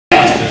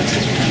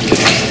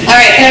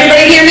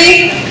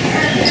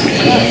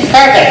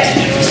Perfect.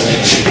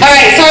 All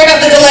right, sorry about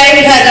the delay.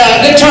 We've had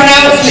good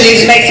turnouts. We need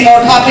to make some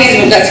more copies.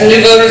 We've got some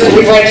new voters that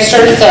we've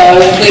registered, so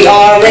we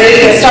are ready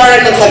to get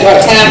started. Looks like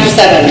about 10 after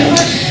 7.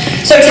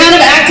 So Town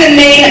of Acton,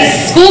 Maine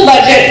school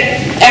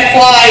budget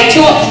FY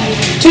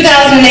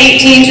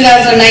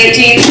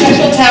 2018-2019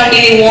 special town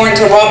meeting warrant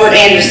to Robert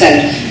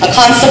Anderson, a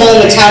constable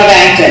in the Town of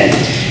Acton.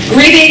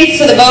 Greetings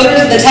to the voters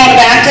of the Town of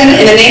Acton.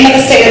 In the name of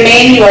the state of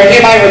Maine, you are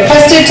hereby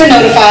requested to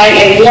notify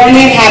and warn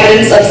the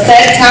inhabitants of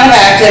said Town of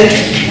Acton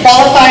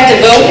qualified to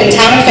vote in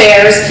town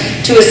affairs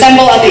to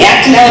assemble at the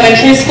Acton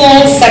Elementary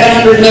School,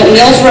 700 Milton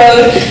Mills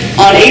Road,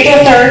 on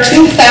April 3rd,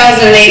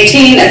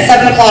 2018 at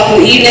 7 o'clock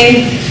in the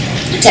evening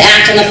to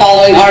act on the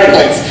following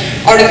articles.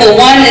 Article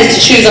 1 is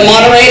to choose a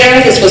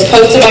moderator. This was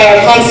posted by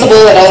our constable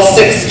at all 6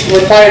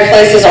 required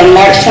places on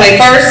March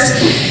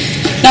 21st.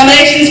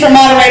 Nominations for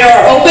moderator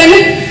are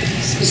open.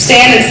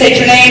 Stand and state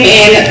your name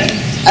and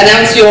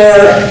announce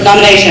your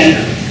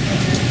nomination.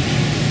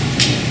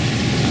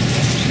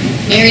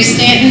 Mary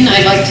Stanton,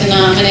 I'd like to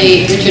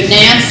nominate Richard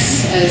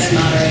Nass as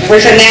moderator.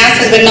 Richard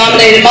Nass has been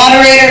nominated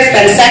moderator. It's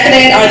been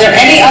seconded. Are there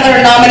any other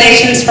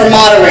nominations for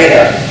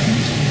moderator?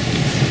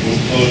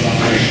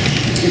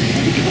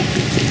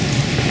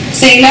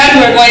 Seeing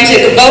none, we're going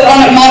to vote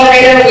on a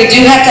moderator. We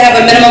do have to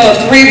have a minimum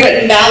of 3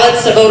 written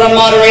ballots to vote on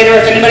moderator.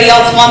 If anybody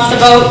else wants to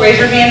vote,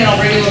 raise your hand and I'll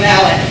bring you a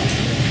ballot.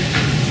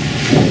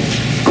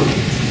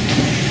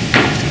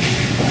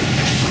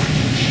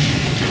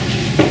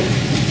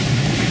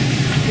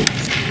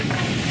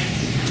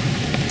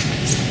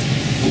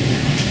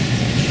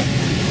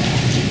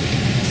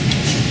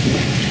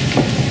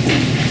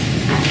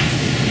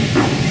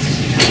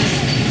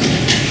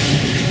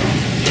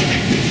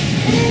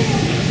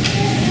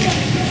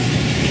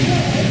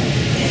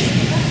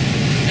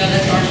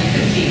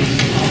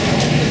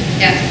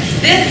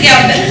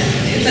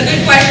 It's a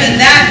good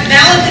question. That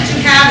ballot that you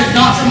have is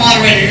not for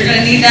moderator. You're going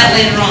to need that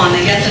later on,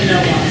 the yes and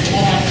no one.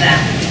 We'll have that.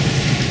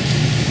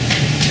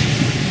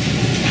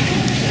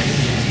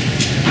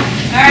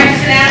 All right,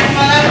 just going to ask them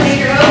all out,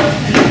 take your oath,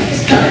 and let's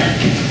get started.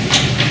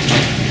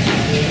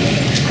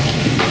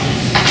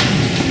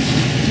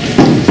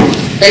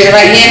 Raise your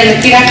right hand and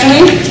repeat after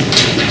me.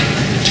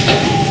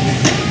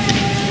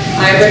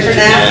 I, Richard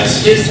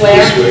Nass, do swear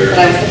that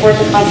I will support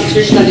the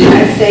Constitution of the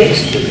United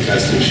States and the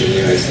Constitution of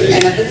the United States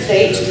and of the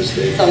state,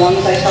 so long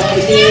as I shall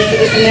continue a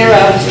citizen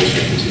thereof.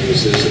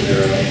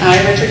 I,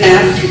 Richard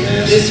Nass,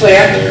 do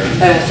swear that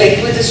I will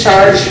faithfully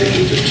discharge to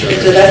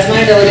the best of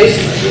my abilities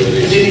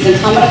the duties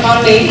incumbent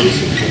upon me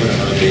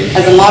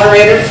as a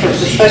moderator for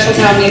the special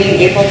town meeting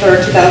April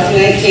 3rd,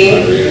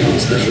 2018,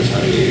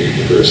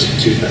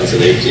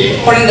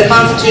 according to the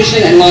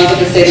Constitution and laws of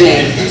the state of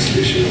Maine.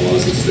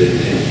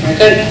 Very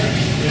good.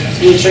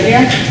 Signature here.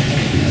 Do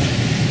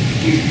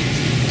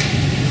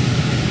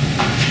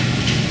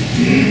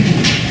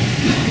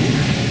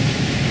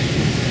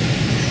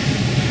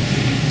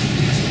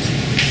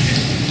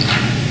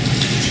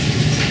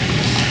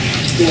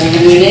you have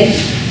any name?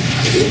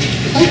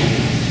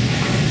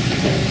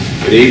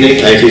 Good evening.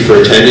 Thank you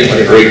for attending. What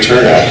a great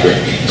turnout for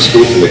a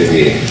school committee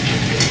meeting.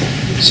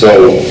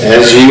 So,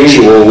 as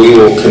usual, we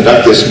will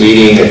conduct this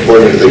meeting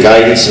according to the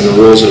guidance and the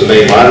rules of the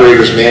Maine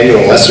Moderator's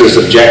Manual, unless there's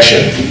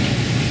objection.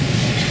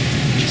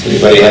 Does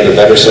anybody have a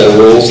better set of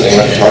rules they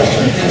want to talk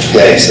about?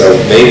 Okay, so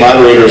Maine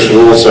Moderator's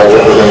rules are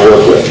what we're going to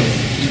work with.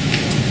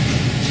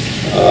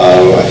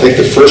 I think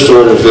the first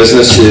order of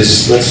business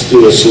is, let's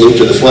do a salute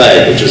to the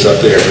flag, which is up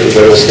there.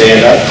 Everybody will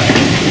stand up.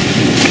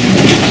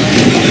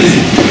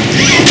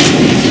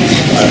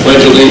 I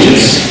pledge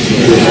allegiance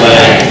to the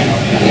flag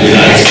of the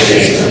United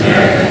States of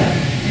America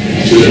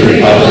and to the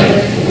republic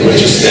for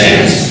which it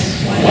stands,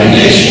 one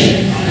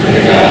nation,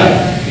 under God,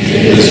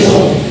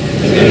 indivisible,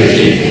 with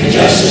liberty and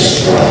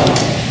justice for all.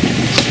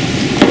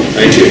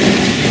 Thank you.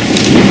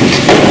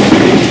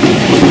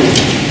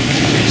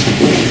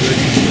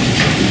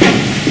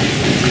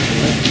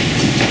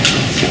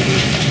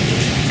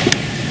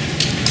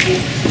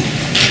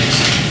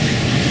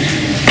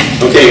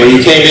 Okay, when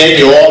you came in,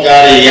 you all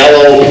got a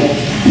yellow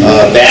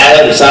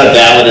ballot. It's not a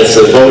ballot, it's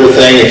a voter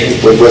thing.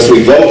 As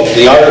we vote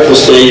the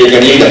articles today, you're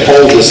going to need to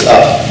hold this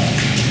up.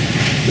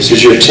 This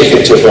is your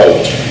ticket to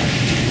vote.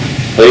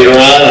 Later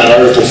on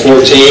Article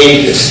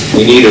 14,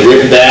 we need a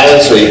written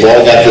ballot, so you've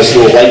all got this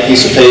little white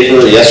piece of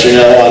paper, yes or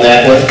no on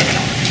that one.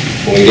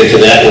 When we get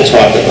to that, we'll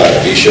talk about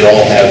it. You should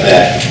all have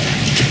that.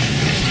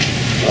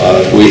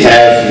 We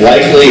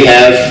likely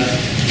have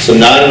some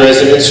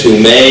non-residents who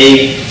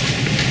may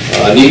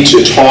need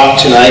to talk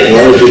tonight. In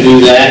order to do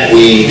that,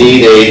 we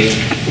need a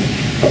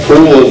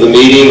approval of the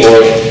meeting,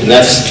 and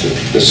that's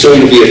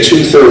assumed to be a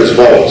 2/3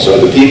 vote. So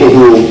the people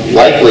who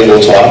likely will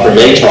talk or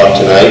may talk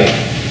tonight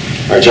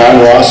are John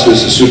Ross,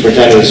 who's the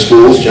superintendent of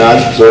schools. John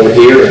is over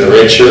here in the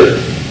red shirt.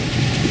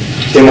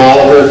 Kim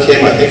Oliver.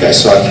 Kim, I think I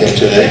saw Kim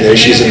today. There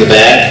she is in the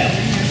back.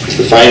 She's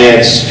the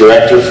finance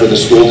director for the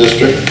school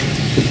district.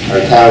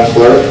 Our town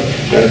clerk,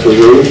 Jennifer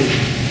Rude.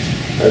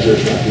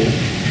 Treasurer's not here.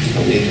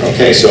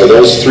 Okay, so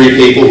those 3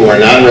 people who are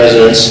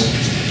non-residents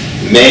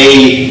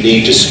may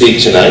need to speak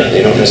tonight.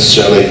 They don't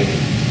necessarily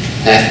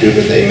have to,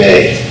 but they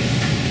may.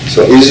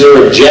 So is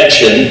there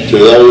objection to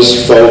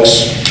those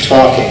folks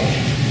talking?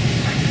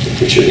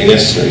 Which should be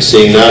necessary.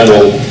 Seeing none,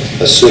 we'll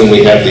assume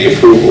we have the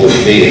approval of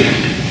the meeting.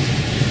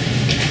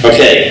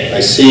 Okay, I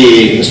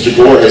see Mr.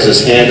 Gore has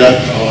his hand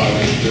up.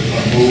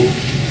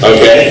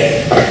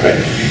 Okay, all right.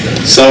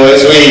 So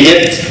as we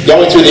get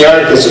going through the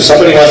articles, if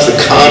somebody wants to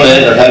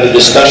comment or have a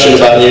discussion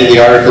about any of the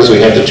articles, we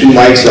have the two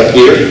mics up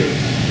here.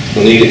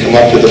 You'll need to come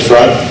up to the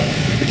front.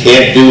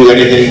 Can't do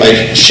anything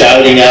by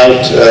shouting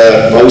out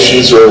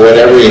motions or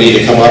whatever. You need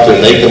to come up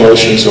and make the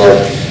motions or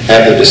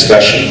have the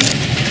discussion.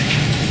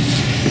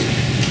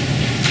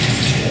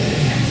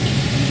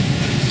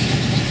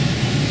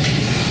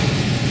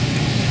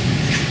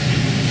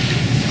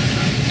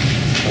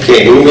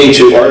 Okay, moving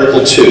to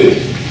Article 2.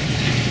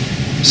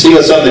 See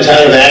what's on the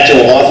town of Acton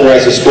will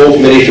authorize the school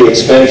committee to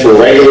expend for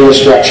regular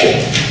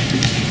instruction.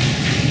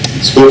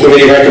 School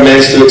committee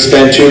recommends to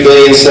expend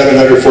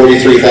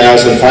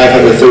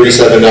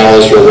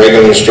 $2,743,537 for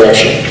regular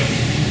instruction.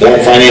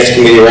 Warrant Finance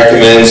Committee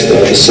recommends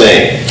the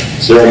same.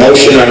 Is there a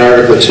motion on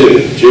Article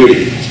 2?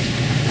 Judy?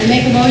 I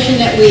make a motion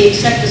that we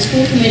accept the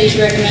school committee's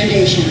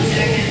recommendation.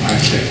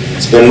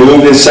 It's been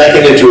moved and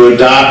seconded to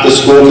adopt the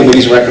school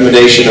committee's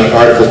recommendation on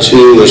Article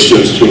 2, which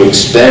is to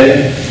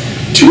expend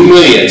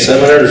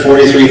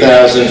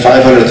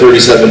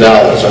 $2,743,537.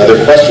 Are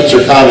there questions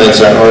or comments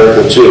on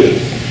Article 2?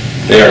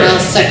 Mary? I'll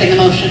second the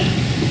motion.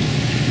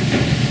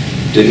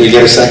 Didn't we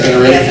get a second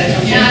already?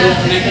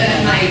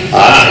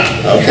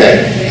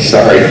 Okay,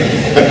 sorry.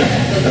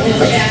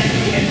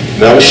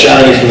 No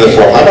shouting from the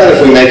floor. How about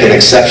if we make an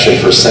exception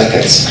for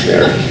seconds,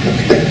 Mary?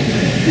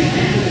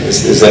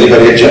 Does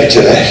anybody object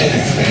to that?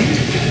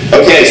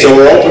 Okay, so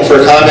we're open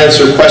for comments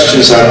or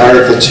questions on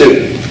Article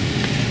 2.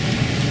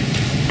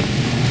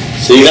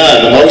 See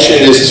none. The motion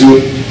is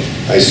to,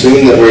 I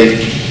assume that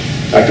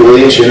Dr.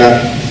 Williams, you're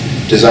not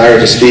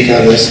desiring to speak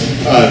on this?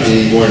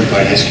 The Warrant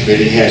Finance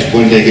Committee has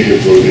one negative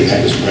vote, and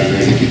that was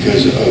primarily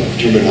because of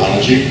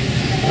terminology.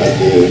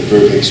 The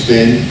verb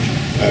expend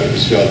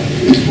was felt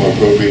it was more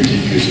appropriate to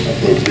use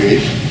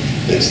appropriate.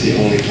 That's the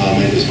only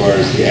comment as far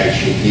as the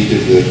actual need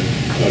of the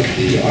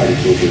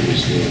article that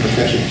was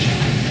okay.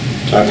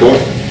 Dr.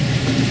 Gore?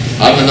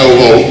 I'm a no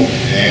vote,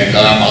 and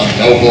I'm on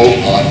no vote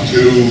on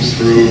 2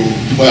 through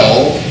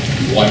 12.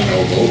 One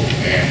no vote,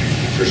 and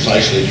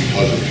precisely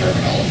because of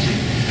terminology.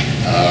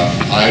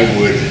 I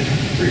would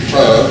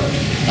prefer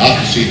not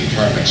to see the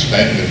term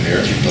expend in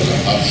there because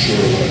I'm not sure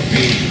what it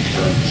means in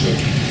terms of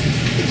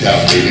the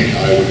town meeting.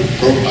 I would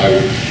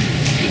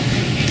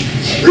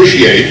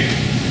appreciate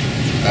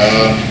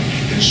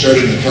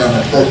inserting the term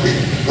appropriate.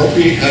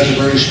 Appropriate has a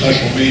very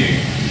special meaning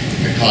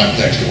in the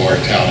context of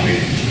our town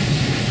meeting.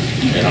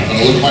 And I'm going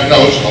to look at my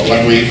notes, but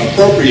when we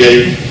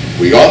appropriate,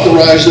 we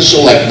authorize the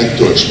selectmen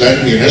to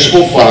expend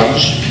municipal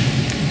funds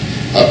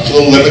up to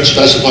the limit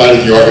specified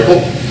in the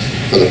article,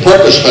 for the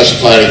purpose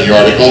specified in the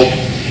article,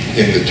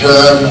 in the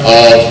term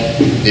of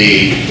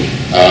the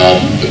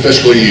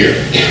fiscal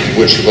year in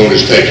which the vote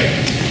is taken.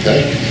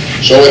 Okay?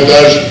 So it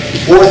does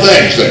 4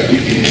 things there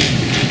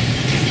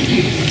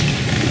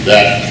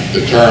that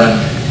the term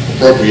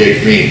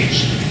appropriate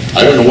means.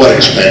 I don't know what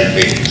expend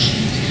means.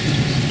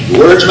 The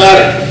words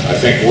matter. I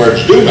think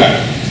words do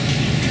matter.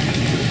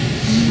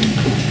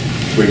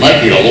 We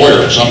might need a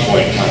lawyer at some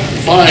point in time to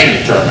define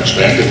the term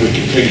expend if we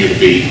continue to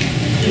be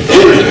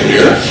included in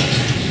here.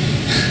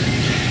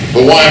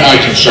 But why am I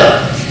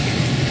concerned?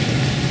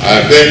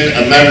 I've been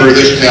a member of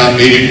this town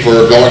meeting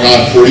for going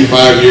on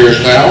 45 years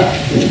now.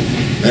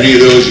 Many of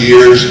those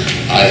years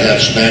I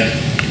have spent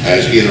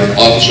as either an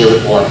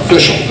officer or an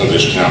official of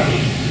this town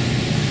meeting.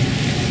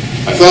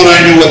 I thought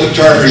I knew what the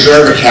term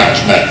reserve accounts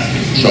meant.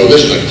 So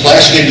this is a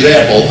classic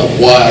example of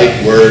why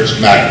words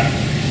matter.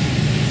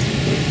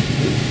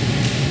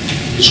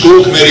 The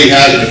school committee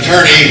has an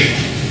attorney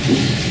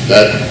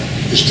that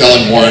is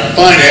telling Warrant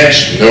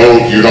Finance,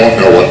 no, you don't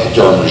know what the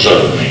term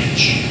reserve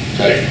means.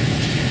 Okay?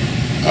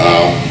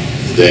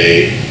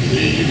 The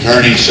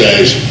attorney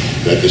says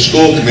that the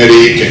school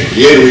committee can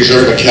create a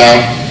reserve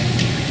account,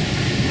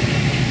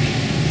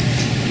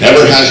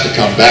 never has to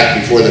come back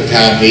before the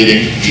town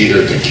meeting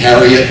either to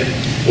carry it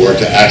or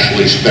to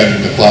actually spend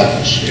the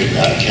funds in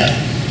that account.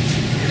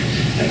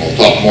 And we'll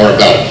talk more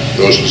about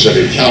those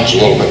specific accounts a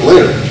little bit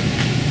later.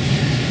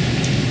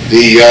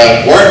 The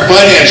Warrant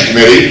Finance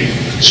Committee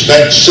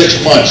spent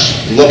 6 months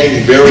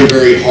looking very,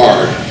 very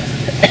hard.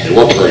 They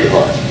worked very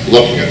hard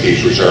looking at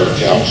these reserve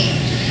accounts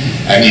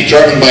and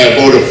determined by a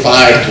vote of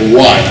 5 to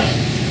 1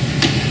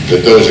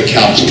 that those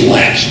accounts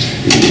lapsed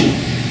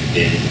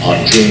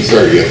on June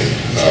 30th,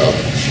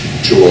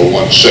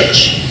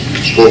 2016.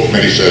 The school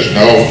committee says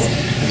no,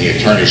 and the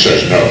attorney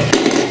says no.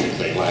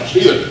 They lapsed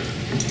either.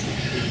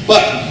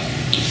 But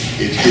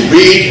if you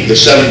read the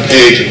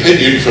 7-page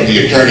opinion from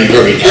the attorney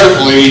very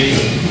carefully,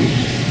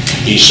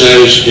 he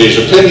says his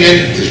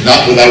opinion is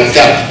not without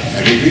doubt,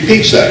 and he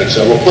repeats that in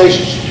several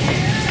places.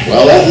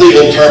 Well, that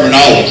legal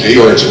terminology,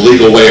 or it's a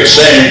legal way of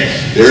saying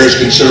there is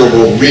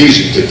considerable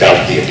reason to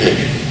doubt the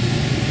opinion.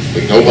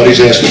 But nobody's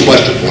asked the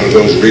question, what are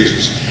those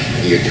reasons?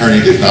 And the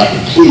attorney did not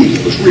include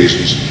those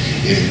reasons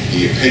in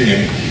the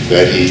opinion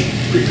that he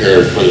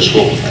prepared for the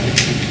school committee.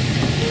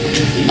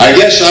 I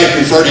guess I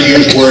prefer to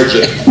use words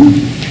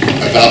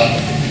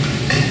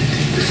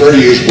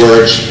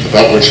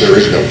about which there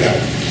is no doubt.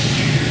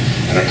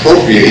 And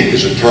appropriate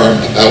is a term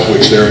about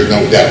which there is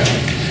no doubt.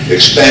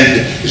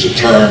 Expend is a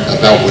term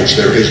about which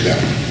there is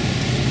doubt.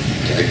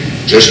 Okay?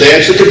 Just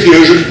adds to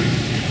confusion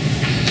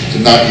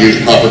to not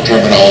use proper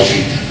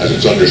terminology as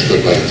it's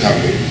understood by the town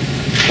meeting.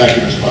 Thank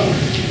you, Mr. Butler.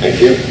 Thank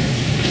you.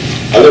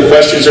 Other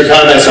questions or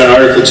comments on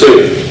Article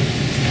 2?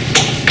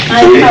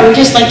 I would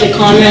just like to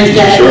comment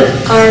that Sure.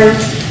 our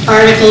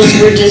articles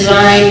were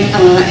designed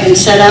and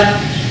set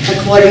up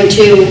according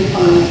to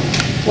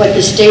what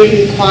the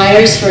state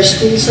requires for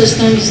school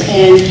systems.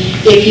 And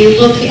if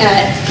you look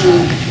at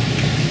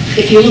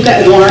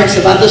warrants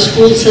of other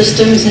school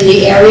systems in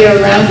the area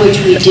around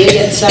which we did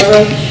at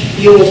several,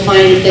 you will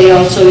find that they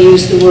also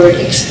use the word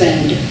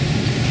expend.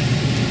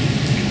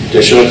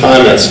 Additional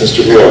comments,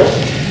 Mr. Brewer?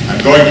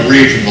 I'm going to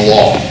read from the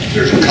law.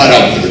 There's a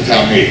cutout for the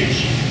town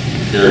meetings.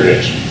 Here it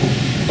is.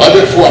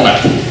 Budget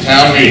format,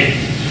 town meeting.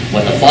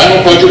 When the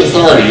final budget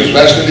authority is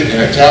vested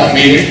in a town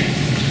meeting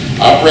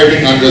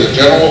operating under the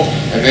general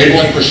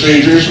enabling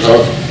procedures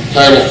of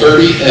Title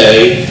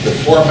 30A, the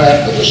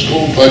format of the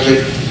school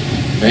budget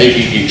may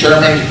be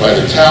determined by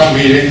the town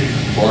meeting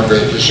or under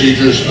the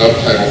procedures of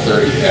Title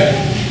 30A.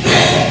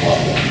 Blah,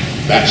 blah, blah.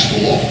 That's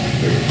the law.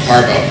 They would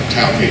carve out the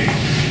town meeting.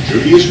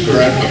 Judy is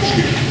correct,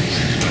 excuse me.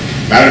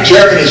 Madam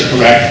Chairman is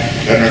correct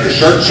that under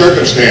certain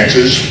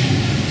circumstances,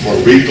 for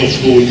regional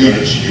school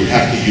units, you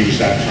have to use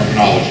that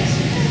terminology.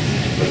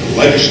 But the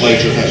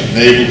legislature has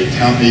enabled the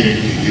town meeting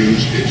to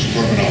use its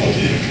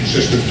terminology in a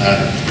consistent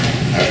manner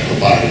as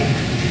provided in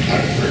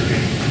Title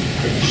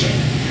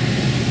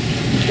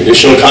 13.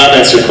 Additional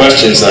comments or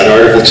questions on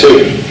Article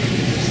 2?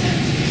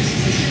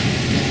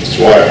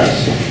 Mr.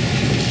 Waterhouse.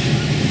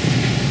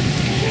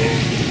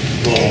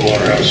 Ronald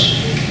Waterhouse.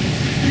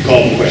 You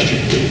call the question,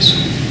 please.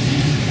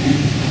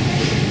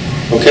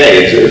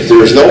 Okay, if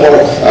there's no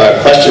more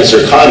questions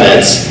or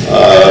comments,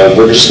 I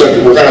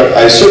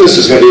assume this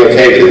is going to be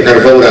okay, but we're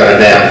going to vote on it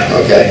now,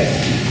 okay?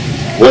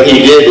 What he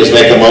did was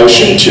make a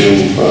motion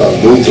to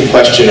move the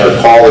question or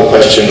call the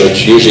question,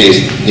 which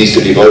usually needs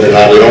to be voted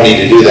on. We don't need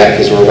to do that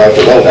because we're about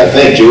to vote, I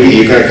think. Judy,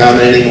 you going to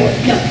comment anymore?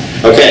 No.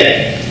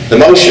 Okay, the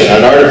motion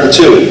on Article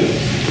 2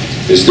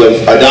 is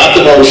to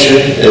adopt the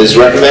motion as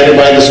recommended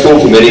by the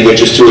school committee, which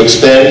is to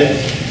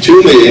expend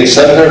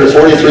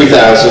 $2,743,537.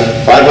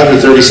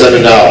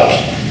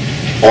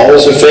 All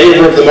those in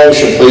favor of the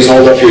motion, please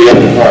hold up your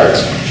yellow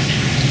cards.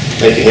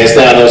 Thank you. Hands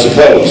down, those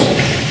opposed.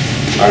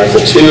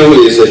 Article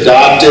 2 is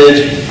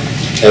adopted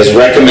as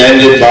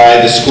recommended by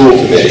the school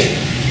committee.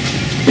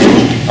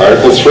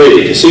 Article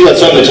 3, to see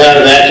what's on the town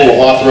of Acton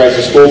will authorize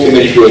the school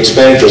committee to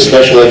expend for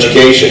special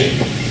education.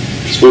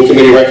 The school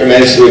committee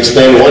recommends to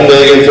expend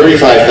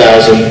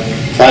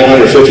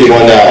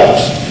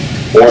 $1,035,551.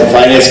 Warrant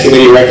Finance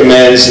Committee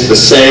recommends the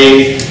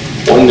same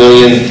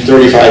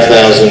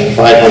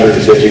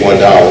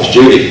 $1,035,551.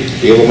 Judy,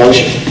 do you have a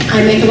motion?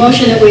 I make a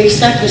motion that we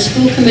accept the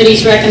school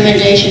committee's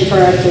recommendation for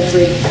Article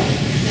 3.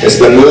 It's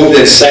been moved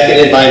and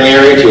seconded by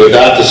Mary to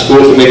adopt the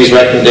school committee's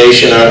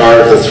recommendation on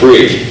Article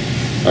 3.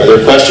 Are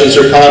there questions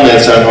or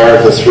comments on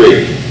Article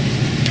 3?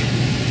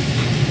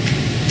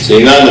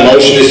 Seeing none, the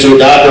motion is to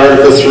adopt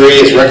Article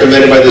 3 as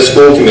recommended by the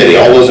school committee.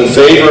 All those in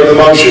favor of the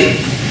motion,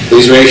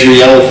 please raise your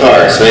yellow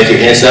cards. Thank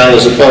you. Hands down,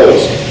 those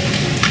opposed.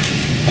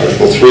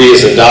 Article 3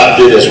 is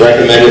adopted as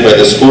recommended by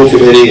the school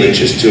committee,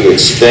 which is to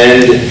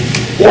expend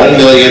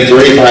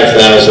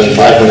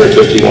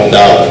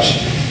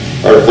 $1,035,551.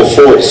 Article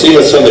 4, to see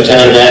what's on the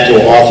town of Acton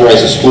will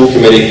authorize the school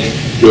committee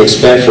to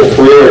expend for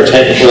career or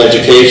technical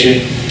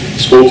education. The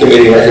school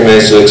committee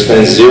recommends to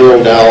expend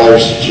 $0.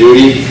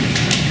 Judy?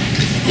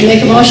 I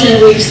make a motion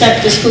that we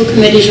accept the school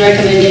committee's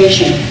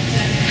recommendation.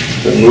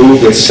 Been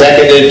moved and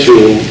seconded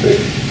to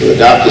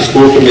adopt the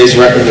school committee's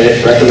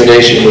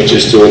recommendation, which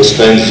is to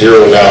expend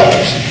 $0.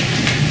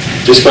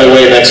 Just by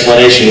way of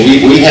explanation,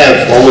 we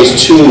have always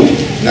two,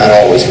 not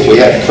always, but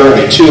we have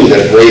currently two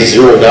that raise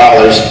 $0.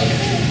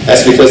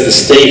 That's because the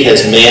state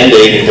has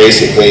mandated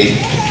basically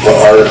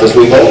what articles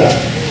we vote on.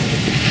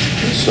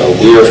 So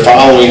we are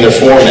following the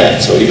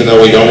format. So even though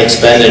we don't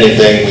expend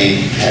anything,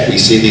 we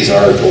see these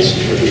articles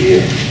every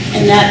year.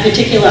 And that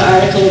particular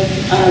article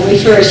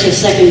refers to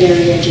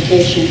secondary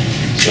education.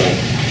 So,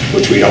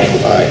 which we don't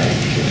provide.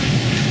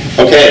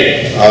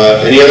 Okay,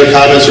 any other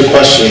comments or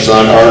questions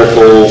on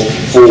Article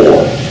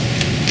 4?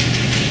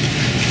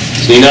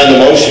 Seeing none,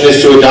 the motion is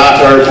to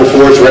adopt Article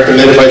 4 as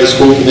recommended by the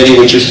school committee,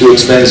 which is to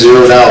expend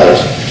 $0.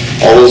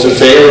 All those in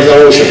favor of the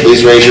motion,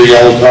 please raise your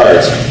yellow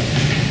cards.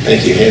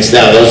 Thank you. Hands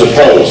down. Those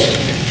opposed?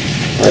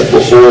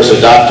 Article 4 is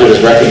adopted as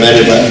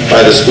recommended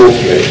by the school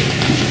committee.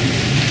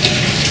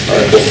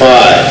 Article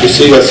 5, to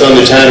see what's on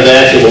the town of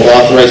Acton will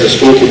authorize the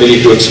school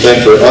committee to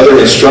expend for other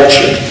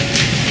instruction.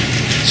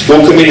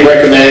 School committee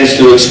recommends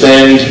to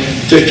expend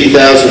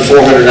 $50,400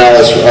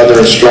 for other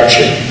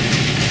instruction.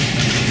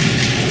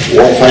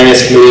 Warrant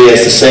Finance Committee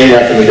has the same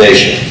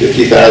recommendation,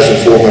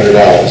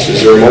 $50,400.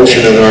 Is there a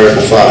motion on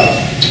Article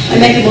 5? I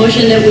make a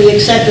motion that we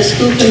accept the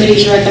school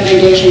committee's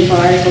recommendation for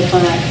Article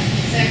 5.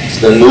 It's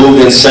been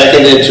moved and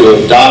seconded to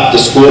adopt the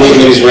school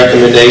committee's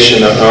recommendation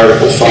on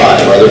Article 5.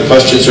 Are there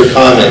questions or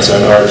comments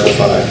on Article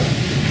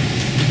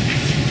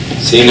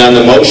 5? Seeing none,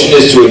 the motion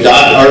is to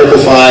adopt Article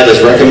 5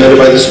 as recommended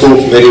by the school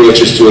committee,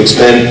 which is to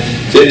expend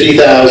 $50,400.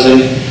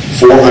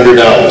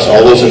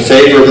 All those in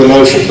favor of the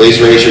motion, please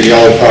raise your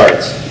yellow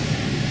cards.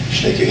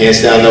 Thank you. Hands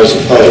down those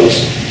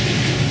opposed.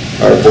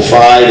 Article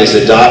 5 is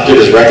adopted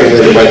as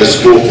recommended by the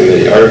school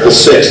committee. Article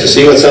 6, to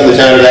see what's on the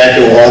town of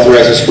Acton will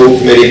authorize the school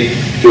committee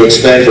to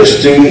expend for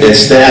student and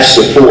staff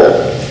support.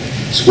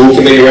 School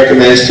committee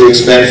recommends to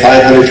expend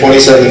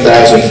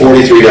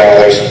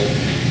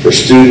 $527,043 for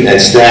student and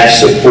staff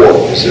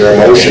support. Is there a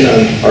motion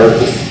on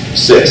Article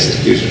 6?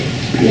 Excuse me.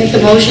 I make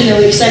the motion that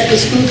we accept the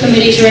school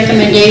committee's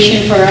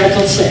recommendation for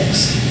Article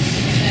 6.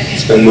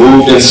 It's been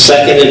moved and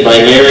seconded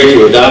by Mary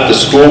to adopt the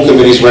school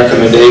committee's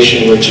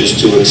recommendation, which is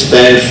to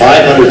expend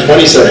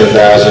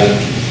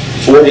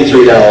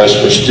 $527,043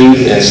 for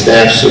student and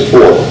staff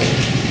support.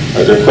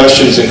 Are there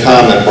questions and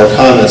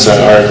comments on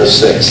Article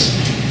 6?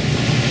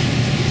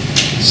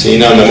 Seeing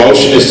none, the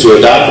motion is to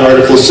adopt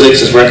Article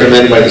 6 as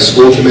recommended by the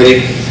school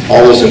committee.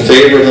 All those in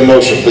favor of the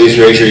motion, please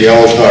raise your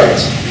yellow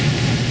cards.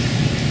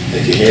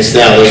 Thank you. Hands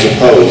down. Those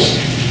opposed.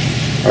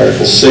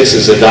 Article 6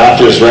 is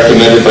adopted as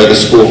recommended by the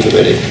school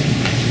committee.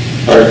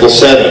 Article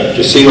 7,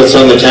 to see what's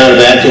on the town of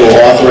Acton will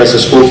authorize the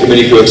school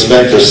committee to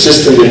expend for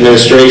system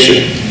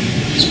administration.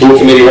 School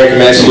committee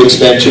recommends to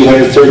expend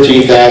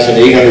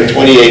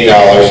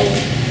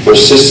 $213,828 for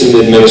system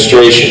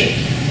administration.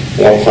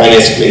 Warren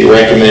Finance Committee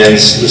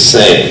recommends the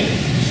same.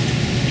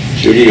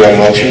 Judy, you have a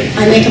motion?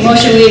 I make a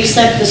motion we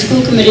accept the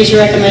school committee's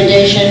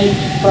recommendation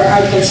for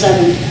Article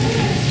 7.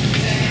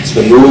 It's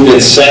been moved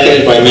and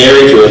seconded by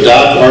Mary to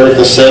adopt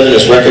Article 7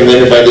 as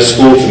recommended by the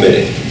school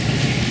committee.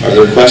 Are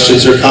there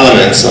questions or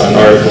comments on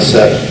Article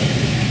 7?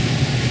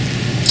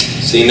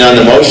 Seeing none,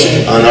 the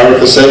motion on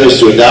Article 7 is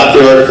to adopt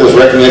the article as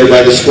recommended by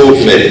the school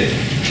committee.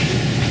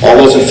 All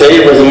those in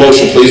favor of the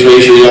motion, please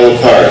raise your yellow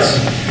cards.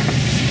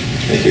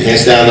 Thank you.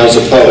 Hands down those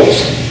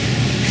opposed.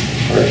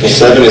 Article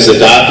 7 is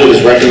adopted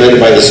as recommended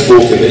by the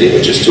school committee,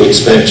 which is to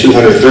expend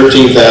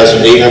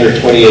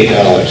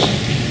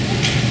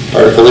 $213,828.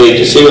 Article 8,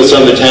 to see what's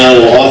on the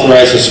town will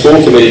authorize the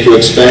school committee to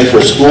expend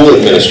for school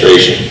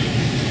administration.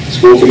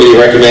 School committee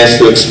recommends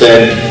to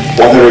expend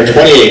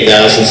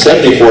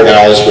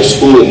 $128,074 for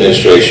school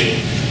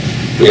administration.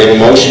 We have a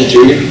motion,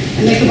 Judy?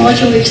 I make a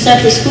motion we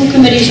accept the school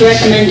committee's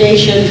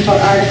recommendation for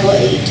Article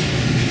 8.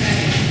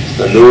 It's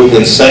been moved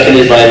and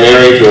seconded by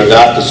Mary to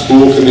adopt the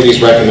school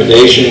committee's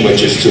recommendation,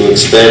 which is to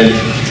expend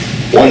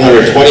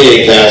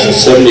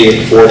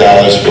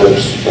 $128,074 for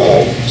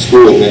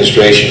school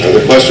administration. Are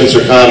there questions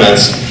or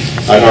comments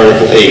on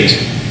Article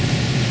 8?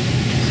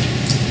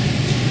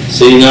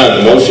 Seeing none,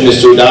 the motion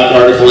is to adopt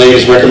Article 8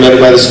 as recommended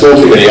by the school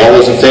committee. All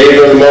those in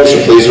favor of the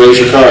motion, please raise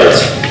your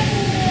cards.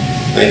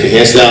 Thank you.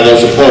 Hands down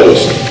those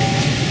opposed.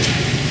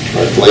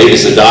 Article 8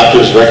 is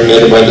adopted as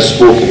recommended by the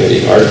school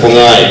committee. Article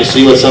 9, to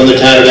see what's on the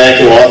town of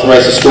Acton will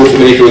authorize the school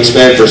committee to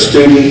expend for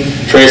student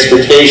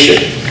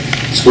transportation.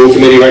 The school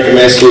committee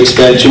recommends to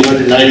expend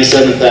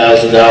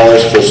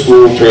 $297,000 for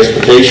school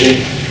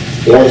transportation.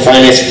 Warren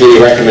Finance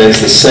Committee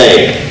recommends the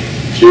same.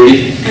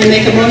 Judy? I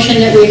make a motion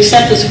that we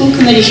accept the school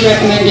committee's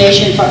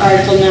recommendation for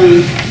Article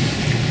 9.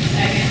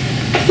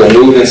 Been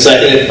moved and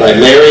seconded by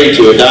Mary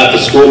to adopt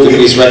the school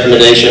committee's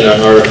recommendation on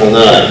Article 9.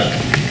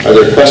 Are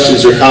there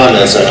questions or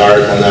comments on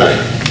Article 9?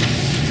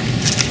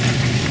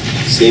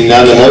 Seeing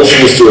none, the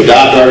motion is to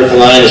adopt Article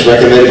 9 as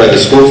recommended by the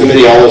school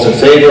committee. All those in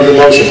favor of the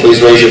motion,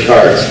 please raise your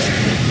cards.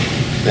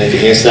 Thank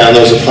you. Hands down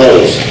those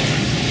opposed.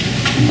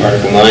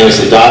 Article 9 is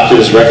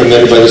adopted as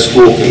recommended by the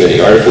school committee.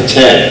 Article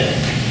 10,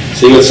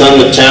 see what's on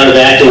the town of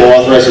Acton will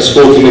authorize the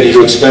school committee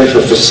to expend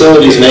for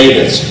facilities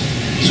maintenance.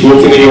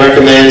 School committee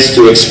recommends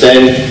to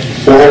expend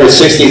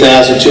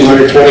 $460,224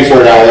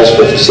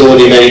 for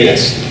facility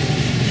maintenance.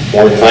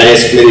 Warren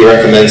Finance Committee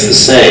recommends the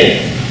same.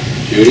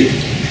 Judy?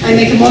 I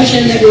make a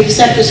motion that we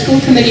accept the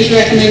school committee's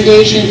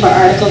recommendation for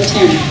Article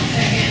 10.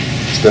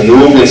 It's been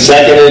moved and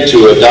seconded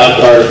to adopt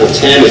Article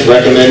 10 as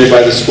recommended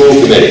by the school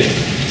committee.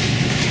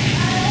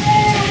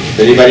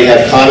 Anybody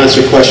have comments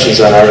or questions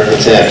on Article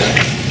 10?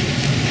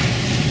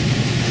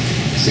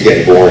 It's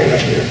getting boring up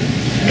here.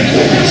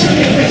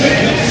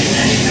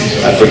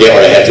 I forget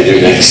what I have to do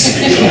next.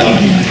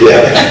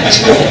 Yeah.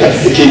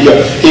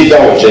 Keep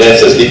going. Jeanette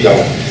says keep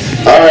going.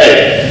 All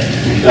right.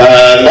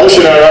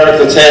 Motion on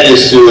Article 10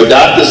 is to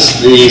adopt the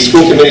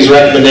school committee's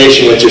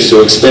recommendation, which is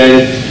to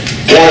expend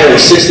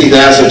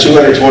 $460,224.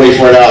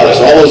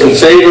 All those in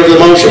favor of the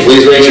motion,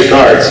 please raise your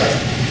cards.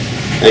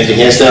 Thank you.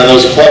 Hands down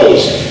those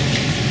opposed.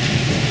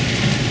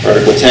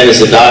 Article 10 is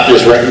adopted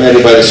as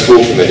recommended by the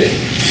school committee.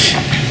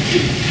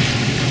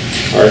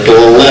 Article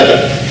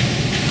 11.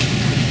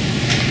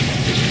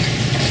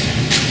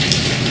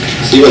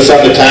 See what's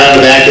on the town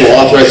of Acton will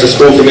authorize the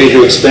school committee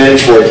to expend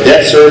for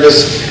debt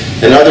service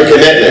and other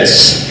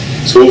commitments.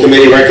 School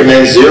committee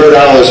recommends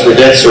 $0 for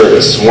debt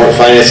service. Warrant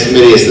Finance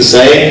Committee is the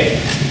same.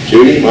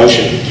 Judy,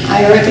 motion?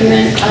 I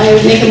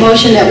make a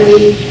motion that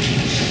we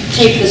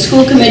take the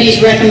school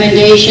committee's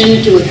recommendation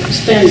to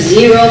expend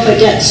zero for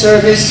debt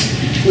service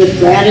with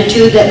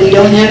gratitude that we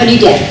don't have any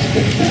debt.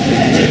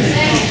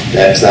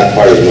 That's not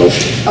part of the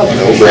motion. Oh.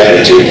 No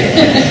gratitude.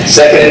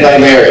 Seconded by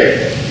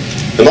Mary.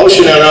 The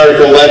motion on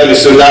Article 11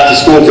 is to adopt the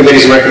school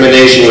committee's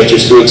recommendation, which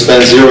is to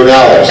expend $0.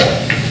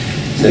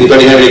 Does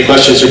anybody have any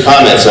questions or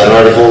comments on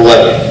Article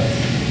 11?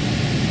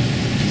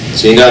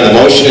 Seeing none, the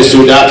motion is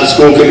to adopt the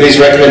school committee's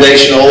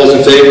recommendation. All those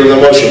in favor of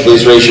the motion,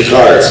 please raise your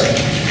cards.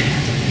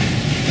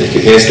 Take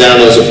your hands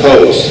down, those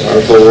opposed.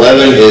 Article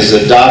 11 is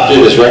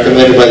adopted as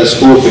recommended by the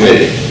school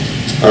committee.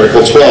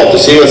 Article 12, to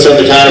see what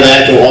the town of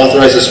Acton will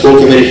authorize the school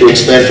committee to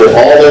expend for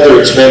all other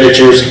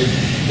expenditures,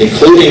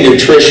 including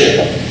nutrition.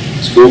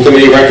 School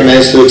committee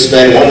recommends to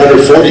expend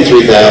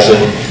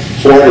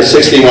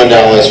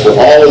 $143,461 for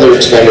all other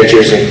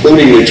expenditures,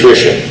 including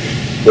nutrition.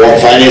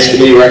 Warrant Finance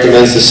Committee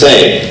recommends the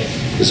same.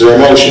 Is there a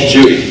motion?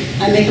 Judy?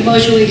 I make a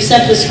motion we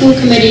accept the school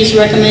committee's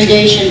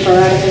recommendation for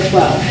Article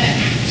 12.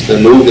 It's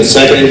been moved and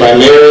seconded by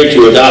Mary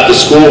to adopt the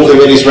school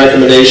committee's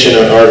recommendation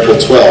on Article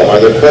 12.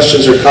 Are there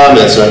questions or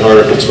comments on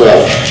Article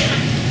 12?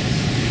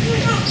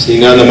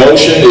 Seeing none, the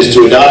motion is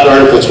to adopt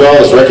Article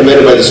 12 as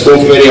recommended by the school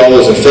committee. All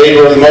those in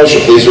favor of the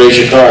motion, please raise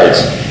your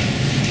cards.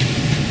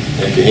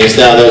 Take your hands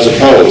down, those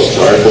opposed.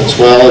 Article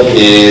 12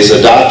 is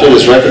adopted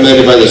as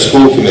recommended by the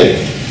school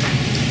committee.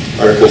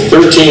 Article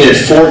 13 and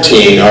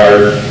 14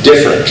 are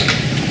different.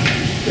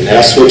 We're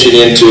now switching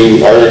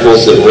into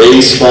articles that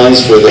raise funds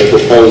for the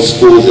proposed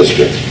school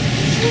district.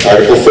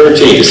 Article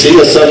 13, to see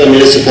what Sutherland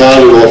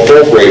municipality will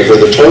appropriate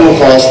for the total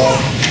cost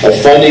of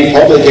funding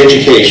public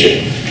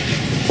education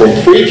from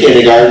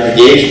pre-kindergarten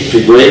to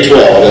grade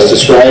 12 as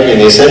described in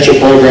the Essential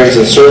Programs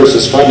and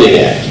Services Funding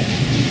Act.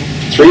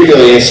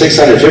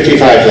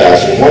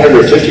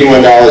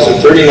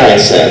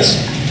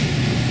 $3,655,151.39.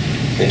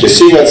 And to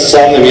see what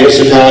sum the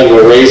municipality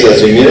will raise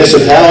as the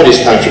municipality's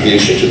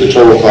contribution to the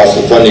total cost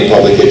of funding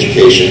public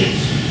education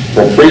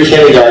from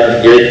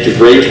pre-kindergarten to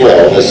grade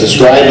 12 as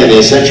described in the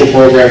Essential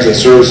Programs and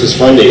Services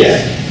Funding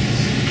Act,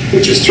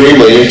 which is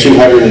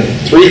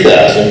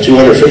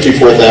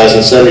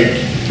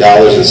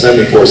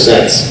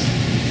 $3,254,070.74.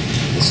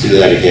 Let's do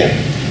that again.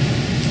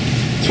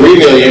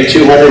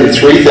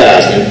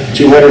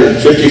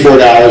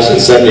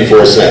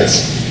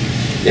 $3,203,254.74.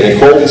 In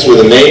accordance with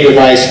the Maine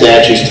Revised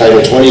Statutes,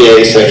 Title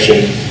 20A,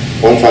 Section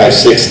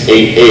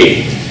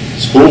 15688,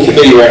 School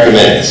Committee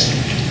recommends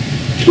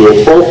to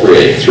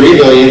appropriate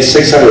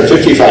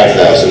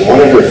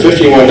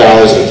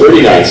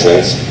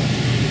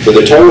 $3,655,151.39 for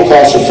the total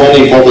cost of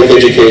funding public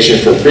education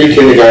from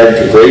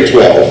pre-kindergarten to grade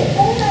 12,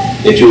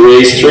 and to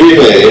raise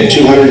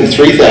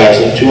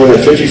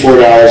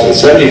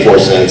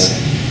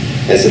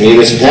 $3,203,254.74 as the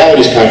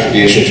municipality's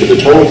contribution to the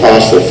total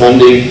cost of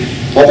funding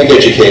public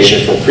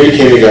education from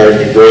pre-kindergarten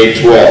to grade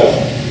 12.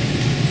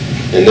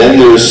 And then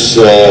there's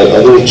a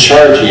little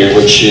chart here,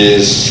 which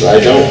is, I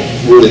don't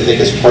really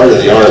think is part of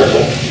the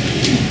article.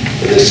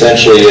 But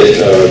essentially, it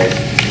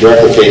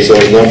replicates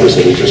those numbers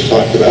that we just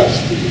talked about.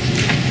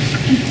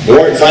 The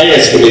Warrant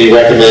Finance Committee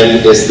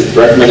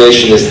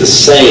recommendation is the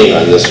same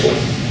on this one.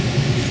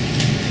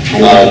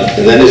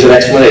 And then there's an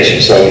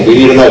explanation. So we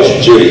need a motion.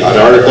 Judy, on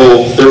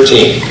Article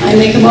 13. I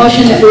make a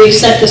motion that we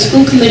accept the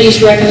school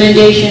committee's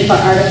recommendation for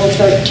Article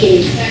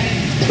 13.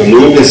 It's been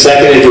moved and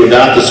seconded to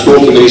adopt the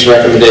school committee's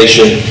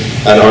recommendation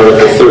on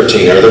Article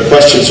 13. Are there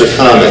questions or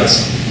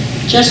comments?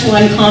 Just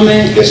one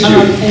comment. Yes,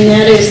 Judy. And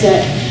that is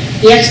that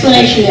the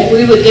explanation that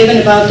we were given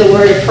about the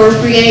word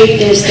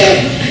appropriate is that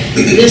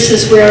this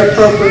is where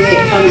appropriate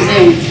comes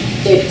in.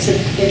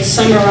 It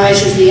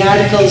summarizes the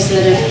articles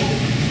that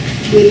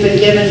we've been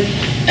given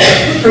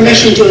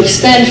permission to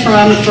expend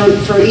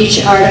for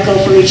each article,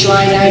 for each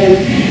line item.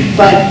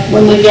 But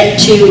when we get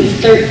to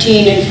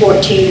 13 and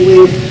 14,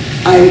 we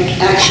are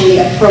actually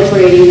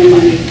appropriating the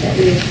money that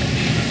we've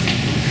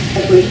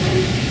agreed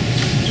on.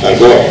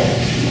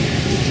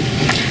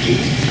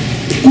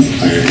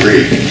 I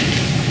agree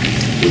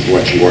with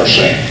what you are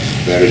saying.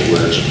 That is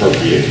where it's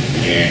appropriate.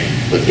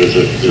 But there's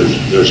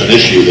an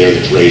issue there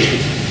that's raised.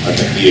 I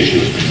think the issue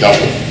has been dealt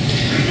with.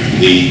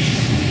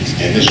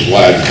 And this is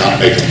why I did not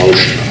make a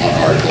motion on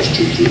Articles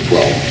 2 through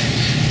 12,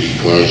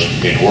 because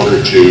in order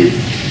to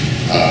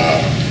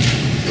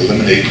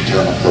eliminate the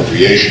term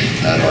appropriation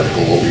in that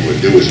article, what we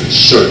would do is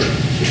insert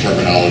the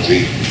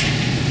terminology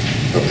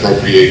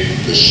appropriate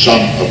the sum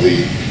of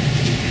the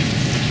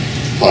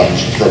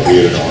funds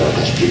appropriated in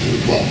Articles 2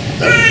 through 12.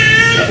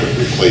 That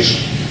would replace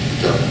the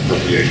term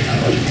appropriation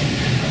in Article.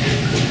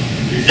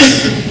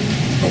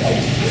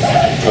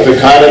 Other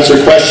comments or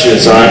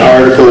questions on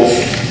Article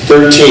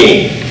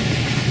 13?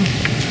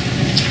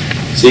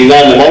 Seeing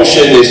none, the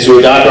motion is to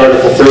adopt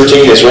Article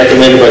 13 as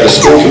recommended by the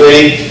school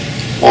committee.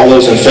 All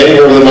those in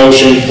favor of the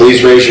motion,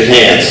 please raise your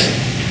hands.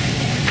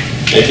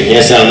 Make your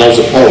hands down, those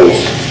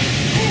opposed.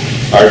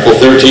 Article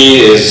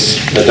 13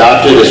 is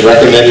adopted as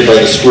recommended by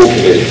the school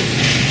committee.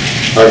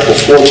 Article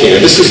 14,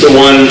 and this is the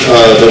one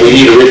that we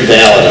need a written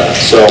ballot on.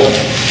 So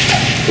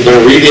We're going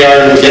to read the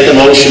article, get the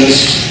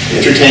motions,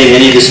 entertain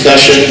any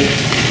discussion.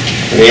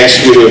 Let me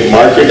ask you to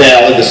mark your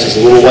ballot. This is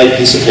a little white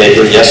piece of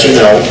paper, yes or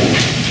no.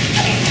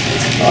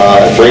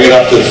 Bring it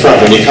up to the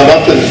front. When you come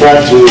up to the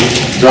front to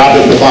drop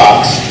it in the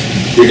box,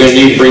 you're going to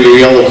need to bring your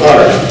yellow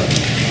card.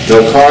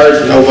 No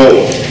card, no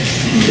vote.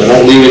 So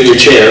don't leave it in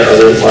your chair,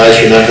 otherwise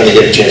you're not going to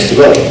get a chance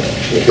to vote.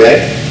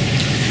 Okay?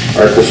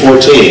 Article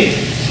 14.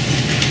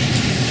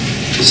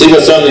 To see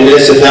what's on the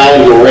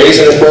municipality will raise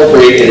and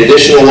appropriate in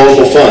additional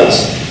local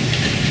funds.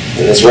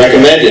 And it's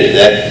recommended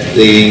that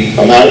the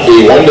amount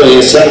be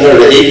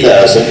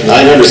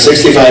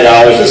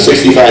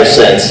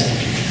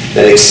 $1,708,965.65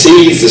 that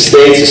exceeds the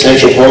state's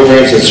essential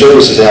programs and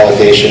services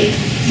allocation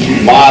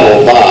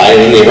modeled by,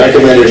 and the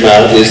recommended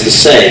amount is the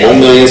same,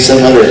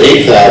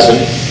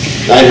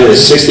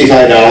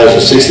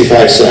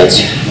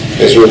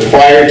 $1,708,965.65 is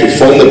required to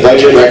fund the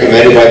budget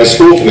recommended by the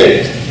school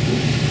committee.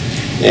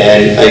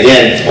 And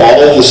again,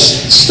 all of the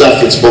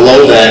stuff that's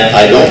below that,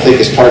 I don't think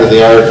is part of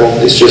the article,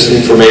 it's just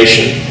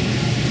information.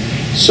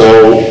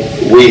 So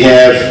we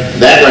have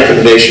that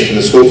recommendation from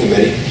the school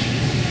committee.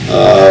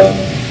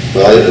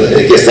 Well,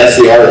 I guess that's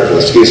the article,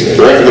 excuse me.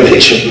 The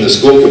recommendation from the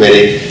school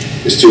committee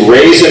is to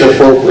raise and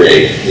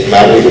appropriate the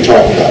amount we were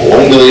talking about,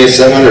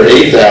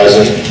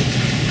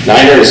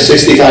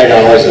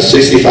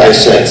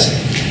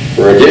 $1,708,965.65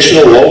 for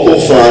additional local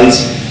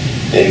funds,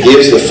 and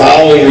gives the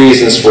following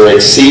reasons for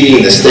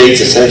exceeding the state's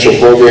essential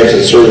programs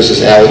and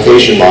services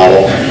allocation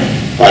model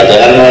by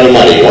that amount of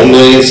money,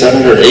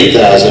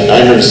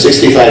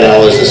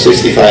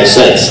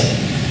 $1,708,965.65.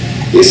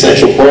 The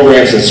essential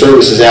programs and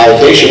services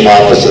allocation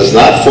model does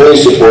not fully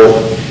support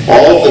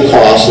all of the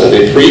costs of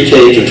a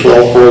pre-K to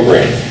 12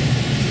 program.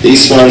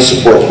 These funds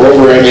support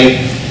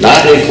programming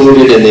not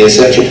included in the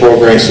essential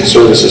programs and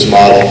services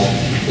model,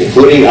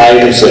 including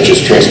items such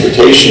as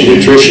transportation,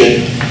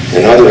 nutrition,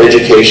 and other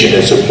education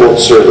and support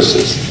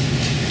services.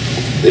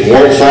 The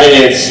warrant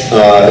finance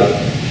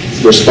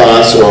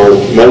response or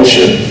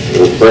motion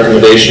or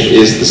recommendation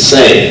is the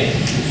same.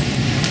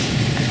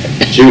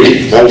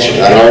 Judy, motion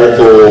on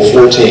Article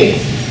 14.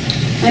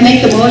 I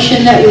make a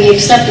motion that we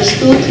accept the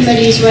school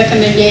committee's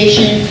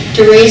recommendation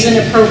to raise and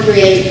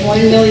appropriate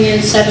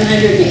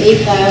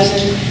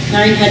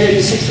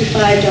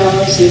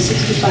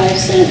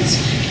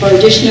 $1,708,965.65 for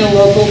additional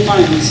local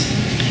funds.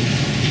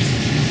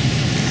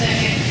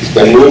 It's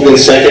been moved and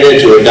seconded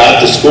to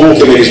adopt the school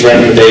committee's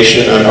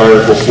recommendation on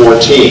Article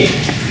 14.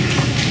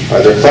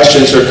 Are there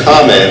questions or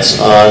comments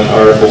on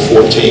Article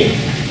 14?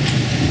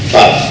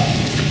 Bob?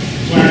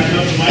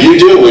 You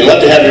do. We'd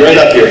love to have you right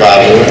up here,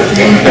 Bob.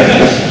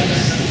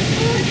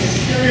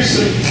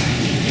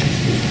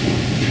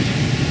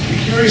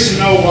 Curious to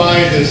know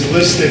why there's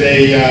listed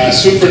a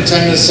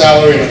superintendent's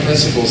salary and a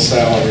principal's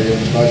salary in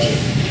the budget.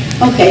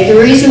 Okay, the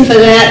reason for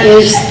that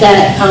is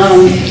that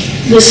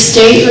the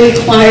state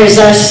requires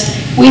us,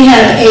 we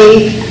have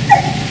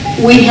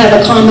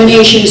a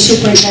combination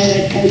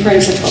superintendent and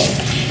principal.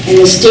 And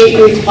the state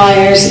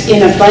requires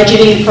in a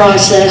budgeting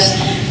process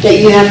that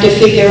you have to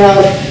figure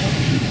out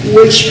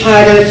which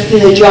part of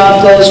the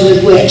job goes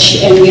with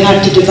which, and you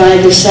have to divide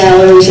the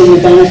salaries and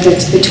the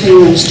benefits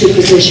between those two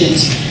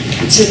positions.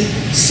 It's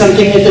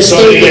something that the state...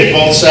 So they get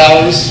both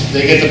salaries?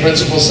 They get the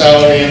principal's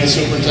salary and the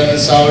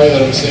superintendent's salary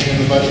that I'm seeing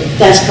in the budget?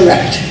 That's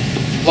correct.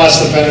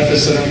 Plus the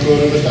benefits that are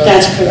included with that?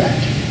 That's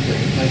correct. Okay,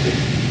 thank you.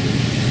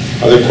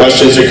 Other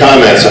questions or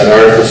comments on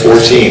Article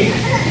 14?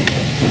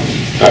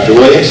 Dr.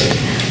 Williams?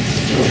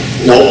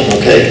 No?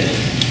 Okay.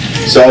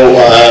 So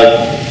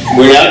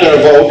we're not going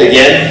to vote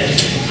again.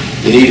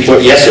 You need to put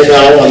yes or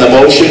no on the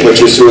motion,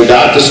 which is to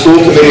adopt the school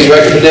committee's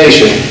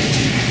recommendation.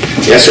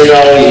 Yes or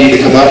no, you need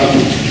to come up,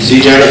 see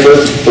Jennifer,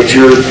 put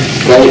your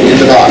vote in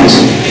the box.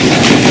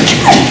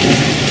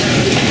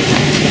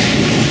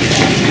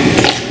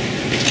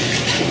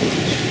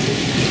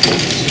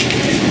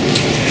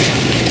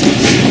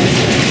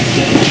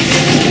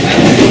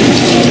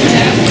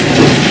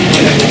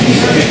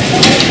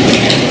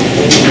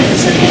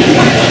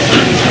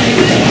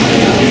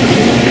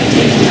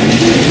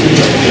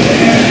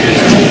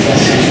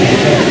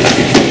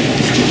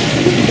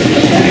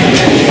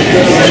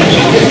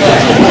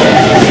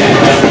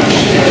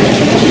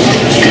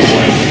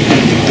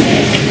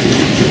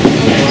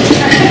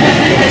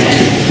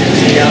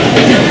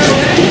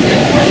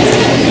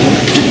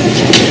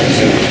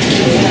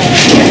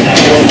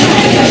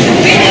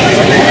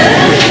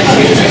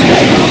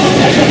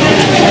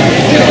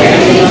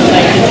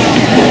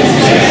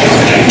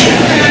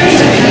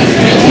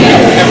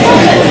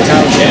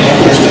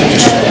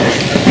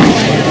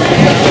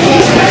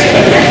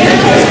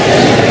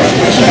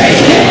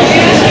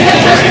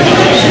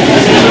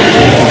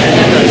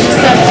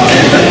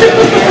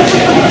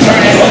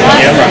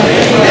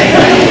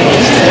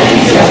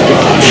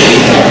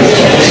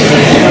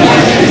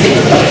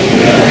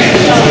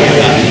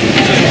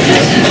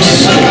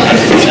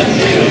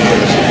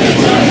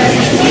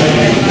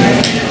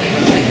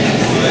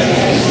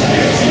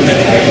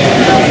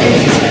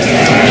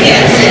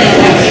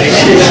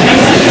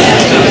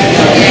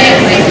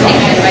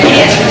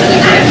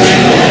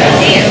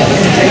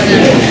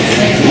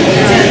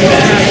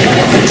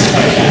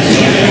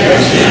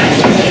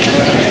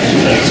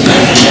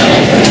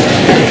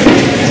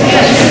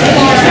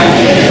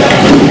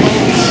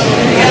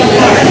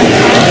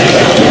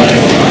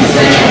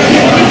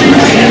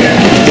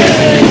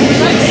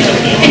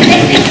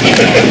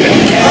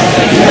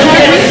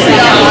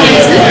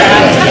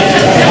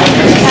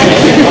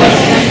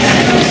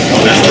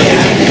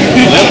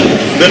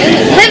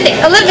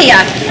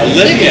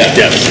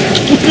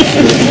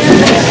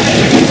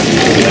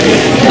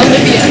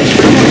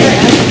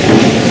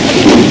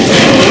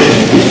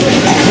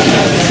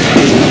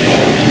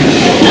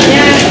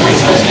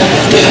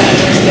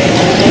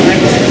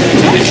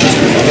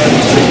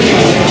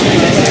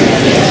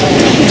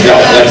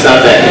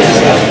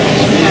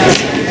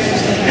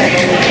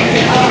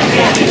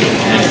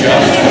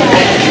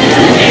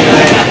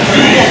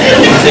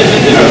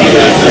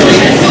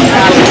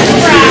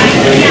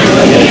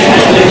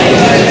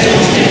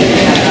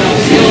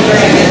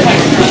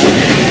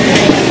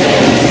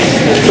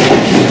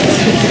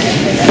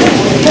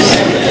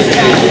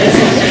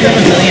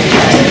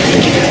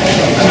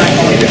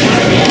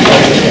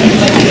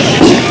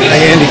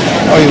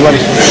 Has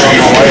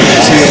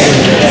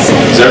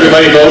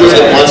everybody voted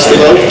that wants to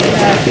vote?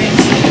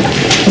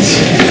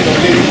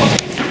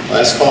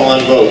 Last call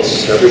on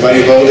votes.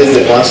 Everybody voted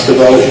that wants to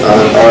vote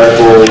on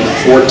Article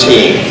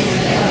 14.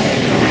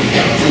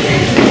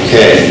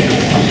 Okay.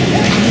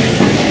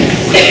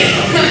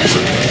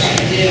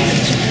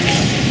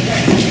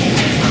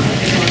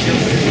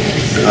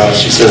 Oh,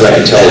 she says I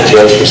can tell a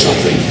joke or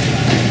something.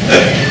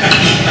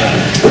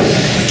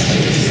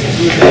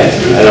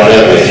 I don't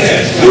have any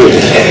hands.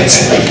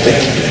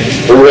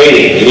 We're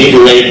waiting. We need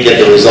to wait and get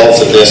the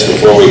results of this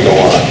before we go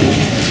on.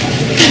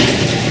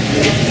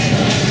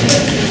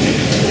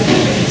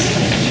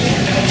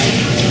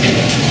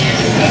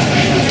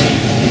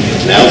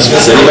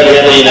 Announcements. Anybody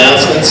have any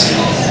announcements?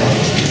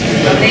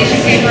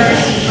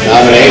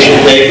 Nomination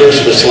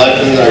papers for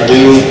selectmen are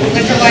due.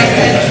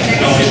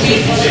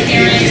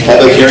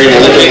 Public hearing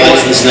on liquor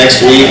license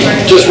next week.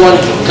 Just one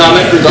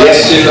comment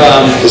regards to...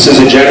 This is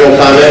a general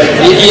comment?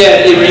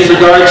 Yeah, in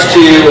regards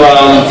to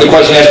the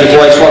question asked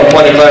before, I just want a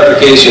point of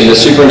clarification. The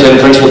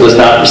superintendent principal does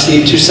not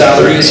receive 2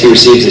 salaries. He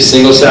receives a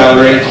single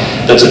salary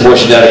that's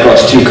apportioned out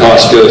across 2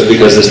 cost codes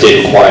because the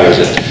state requires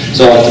it.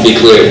 So I want to be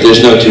clear,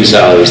 there's no 2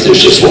 salaries,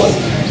 there's just one.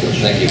 So,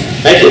 thank you.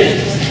 Thank you.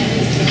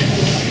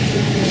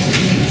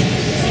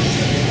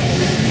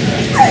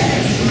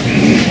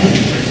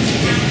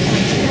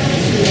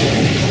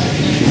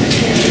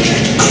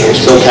 We're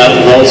still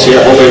counting votes here.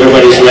 I hope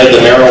everybody's read the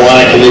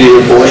marijuana committee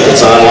report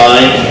that's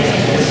online.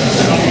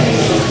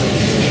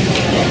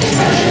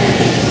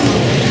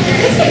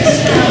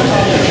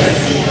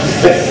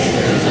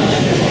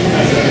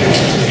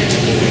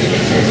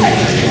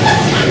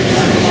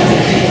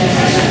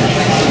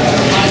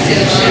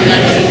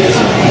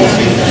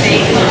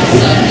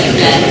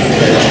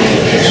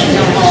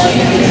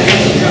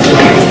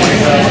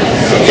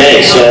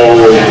 Okay, so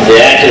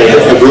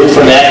a group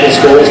from Acton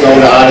Schools going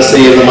to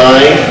Odyssey of the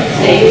Mind.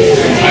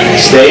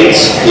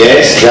 States,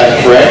 yes, is that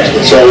correct?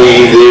 So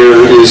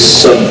there is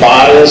some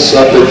bottles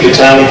up at the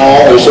town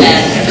hall, or some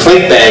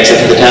clink bags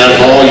up at the town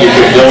hall. You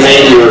can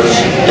donate your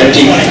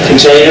empty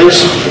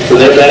containers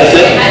for their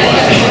benefit.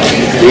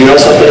 Do you know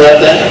something about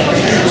that?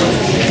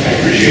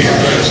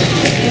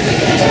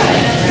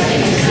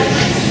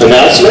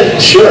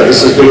 Announcement? Sure, this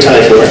is a good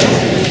time for it.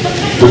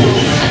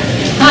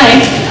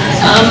 Hi,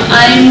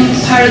 I'm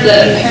part of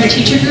the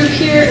parent-teacher group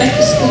here at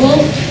the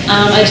school.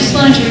 I just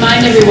wanted to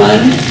remind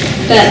everyone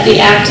that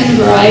the Acton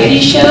Variety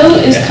Show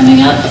is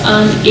coming up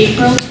on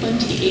April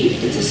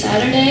 28th. It's a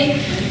Saturday,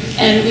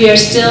 and we are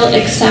still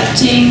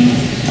accepting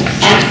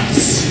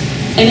acts.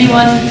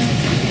 Anyone,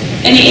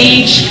 any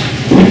age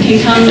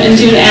can come and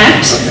do an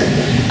act.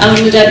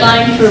 The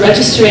deadline for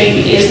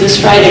registering is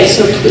this Friday,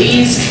 so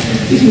please,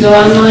 you can go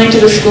online to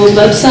the school's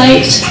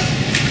website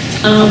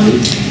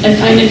and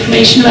find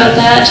information about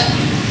that,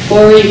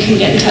 or you can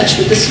get in touch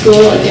with the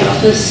school at the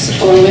office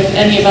or with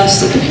any of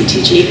us at the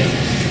PTG.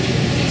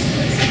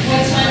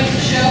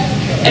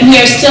 And we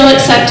are still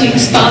accepting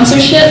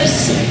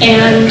sponsorships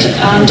and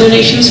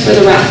donations for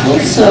the raffle,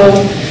 so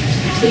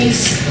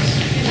please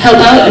help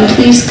out and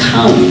please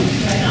come.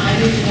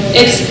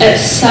 It's at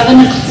 7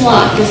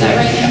 o'clock, is that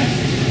right now?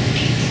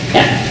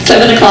 Yeah,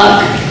 7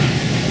 o'clock.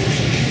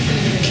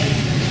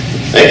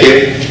 Thank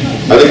you.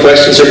 Other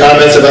questions or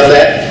comments about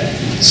that?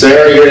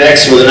 Sarah, you're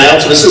next with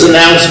announcements. This is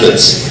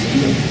announcements.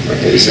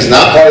 Okay, this is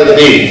not part of the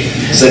meeting.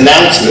 It's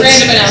announcements.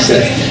 Random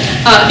announcements.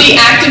 The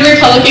Acton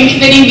Republican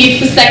Committee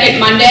meets the second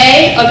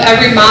Monday of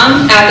every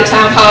month at the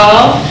town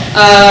hall.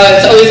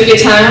 It's always a good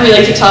time. We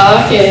like to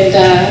talk and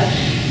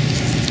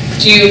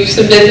do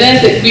some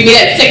business. We meet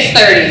at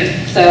 6:30.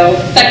 So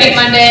second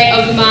Monday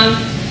of the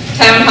month,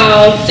 town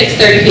hall,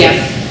 6:30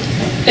 p.m.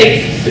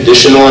 Thanks.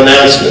 Additional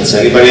announcements.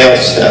 Anybody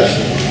else have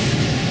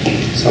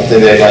something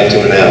they'd like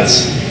to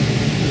announce?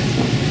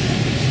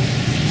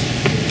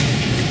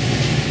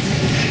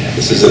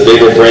 This is a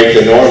bigger break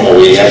than normal.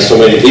 We have so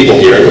many people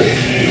here.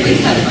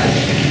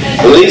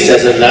 Elise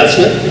has an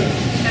announcement.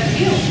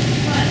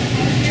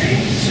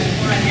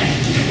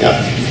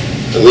 Yeah.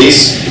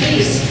 Elise?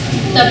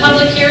 The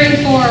public hearing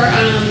for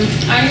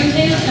Iron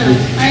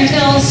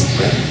Tail's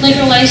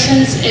liquor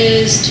license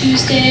is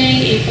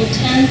Tuesday, April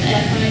 10th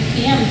at 5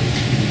 p.m.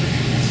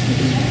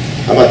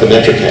 How about the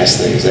MetroCast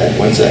thing?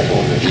 When's that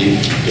going? Are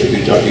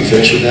you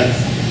finished with that?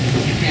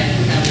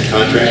 The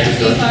contract is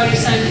We've done? already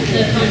signed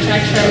the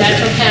contract for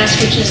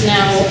MetroCast, which is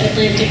now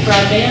Atlantic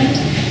Broadband.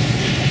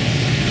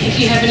 If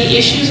you have any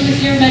issues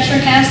with your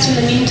MetroCast, in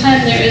the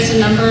meantime, there is a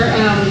number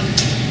and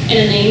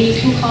a name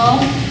you can call,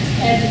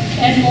 Ed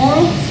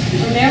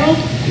Merrill.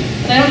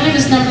 But I don't have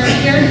his number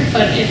here,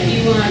 but if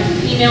you want,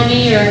 email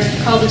me or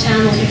call the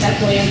town, we'll get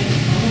that for you.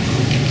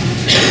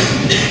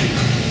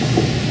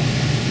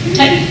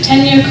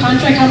 10-year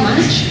contract, how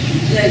much?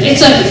 It's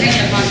a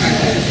 10-year contract.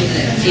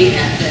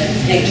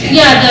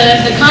 Yeah,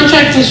 the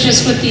contract was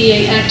just with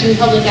the Acton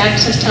Public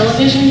Access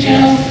Television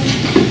Channel.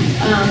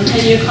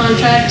 10-year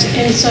contract,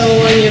 and so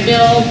on your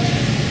bill,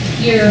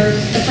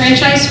 the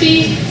franchise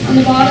fee on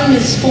the bottom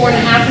is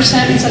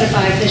 4.5% instead of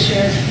 5 this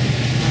year.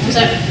 Was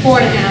that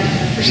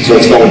 4.5%? So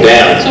it's going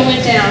down. So it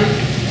went down.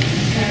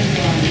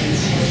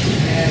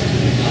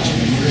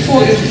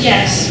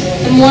 Yes,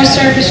 the more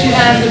service you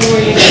have, the more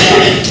you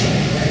get.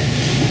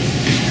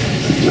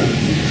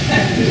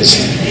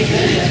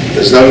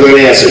 There's no good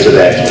answer to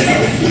that.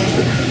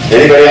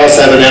 Anybody else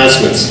have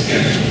announcements?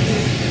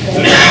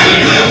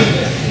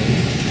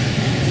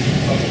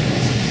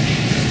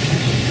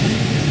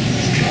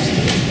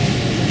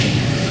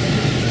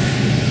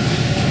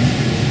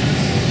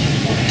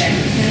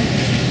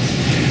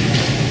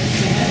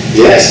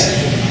 Yes.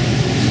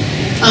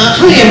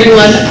 Hi,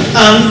 everyone.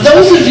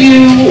 Those of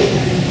you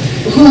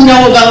who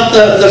know about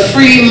the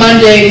free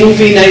Monday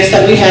movie nights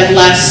that we had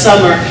last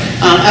summer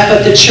up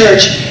at the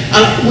church,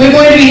 we're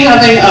going to be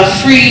having a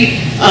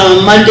free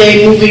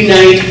Monday movie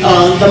night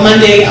the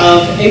Monday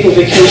of April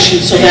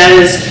vacation. So that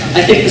is,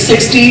 I think, the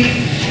 16th,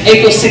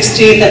 April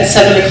 16th at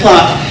 7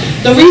 o'clock.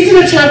 The reason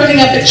it's happening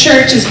up at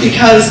church is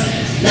because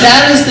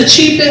that is the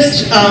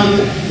cheapest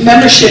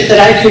membership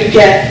that I could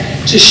get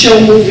to show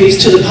movies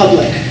to the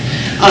public.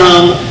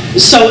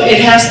 So it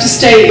has to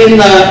stay in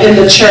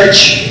the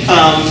church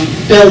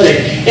building.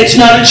 It's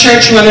not a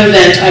church-run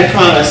event, I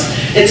promise.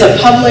 It's a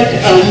public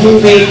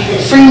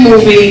free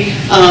movie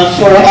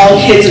for all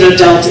kids and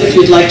adults if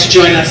you'd like to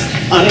join us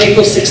on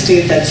April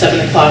 16th at 7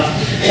 o'clock.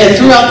 And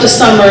throughout the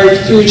summer,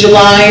 through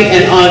July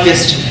and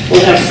August,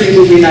 we'll have free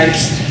movie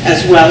nights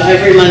as well,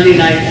 every Monday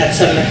night at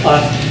 7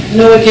 o'clock.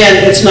 No,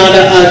 again, it's not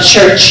a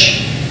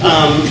church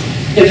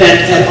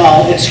event at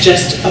all. It's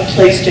just a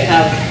place to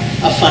have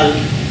a fun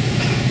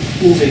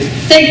movie.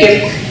 Thank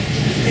you.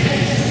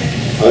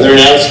 Other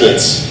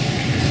announcements?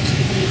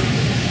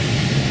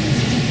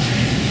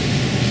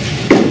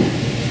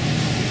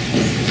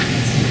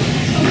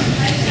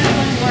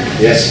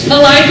 Yes. The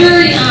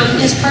library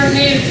has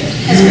partnered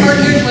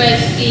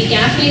with the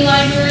Gaffney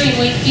Library in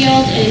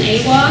Wakefield and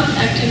AWA,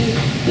 Acton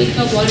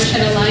Wakefield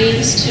Watershed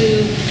Alliance,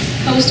 to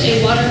host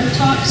a water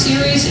talk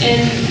series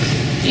in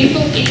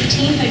April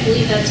 18th, I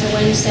believe that's a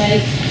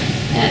Wednesday,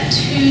 at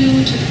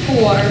 2 to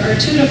 4, or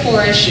 2 to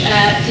 4-ish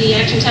at the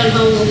Acton Town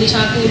Hall. We'll be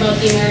talking about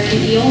the American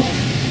eel.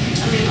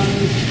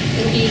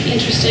 It'll be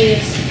interesting.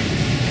 It's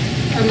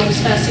our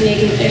most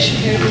fascinating fish,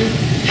 apparently.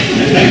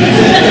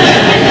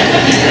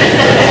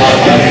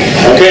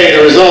 Okay,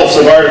 the results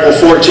of Article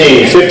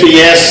 14, 50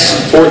 yes,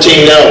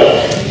 14 no.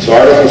 So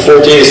Article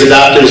 14 is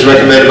adopted as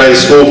recommended by the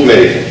school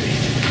committee.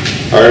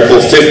 Article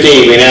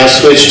 15, we now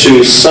switch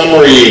to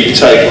summary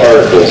type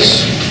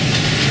articles.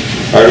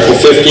 Article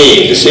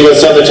 15, to see what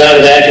Southern Town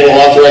of Acton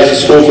will authorize the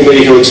school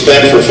committee to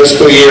expend for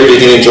fiscal year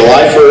beginning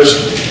July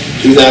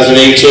 1st,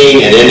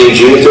 2018 and ending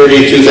June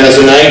 30th,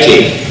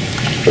 2019.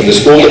 From the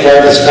school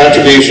department's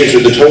contribution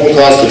to the total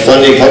cost of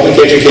funding public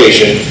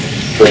education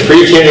from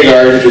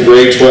pre-kindergarten to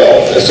grade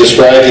 12, as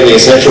described in the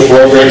Essential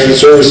Programs and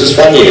Services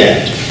Funding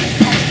Act.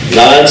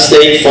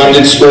 Non-state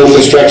funded school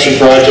construction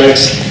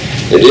projects,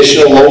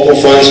 additional local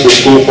funds for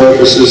school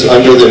purposes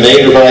under the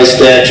Maine Revised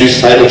Statutes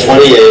Title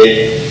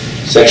 28,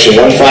 Section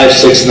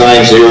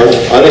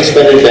 15690,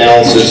 unexpended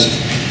balances,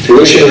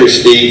 tuition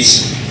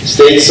receipts,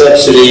 state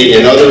subsidy,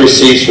 and other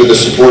receipts for the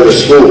support of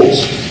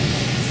schools.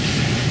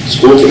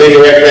 School committee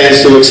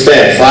recommends to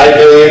expend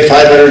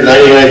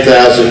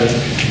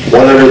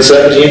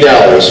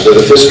 $5,599,117 for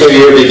the fiscal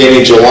year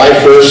beginning July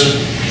 1st,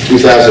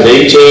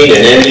 2018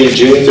 and ending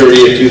June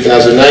 30th,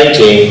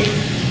 2019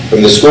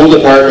 from the school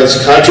department's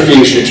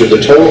contribution to the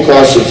total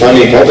cost of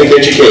funding public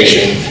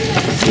education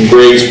from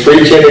grades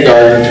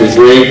pre-kindergarten to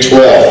grade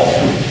 12.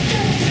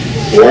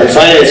 Warrant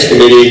Finance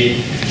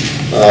Committee,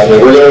 and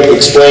we're going to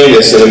explain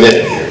this in a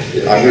minute.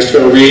 I'm just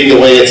going to read the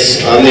way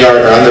it's on the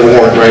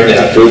warrant right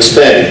now. To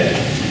expend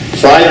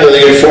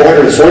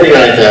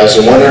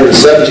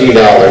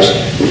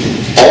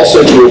 $5,449,117, also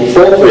to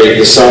appropriate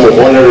the sum of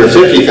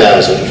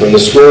 $150,000 from the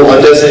school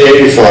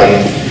undesignated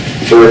fund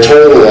for a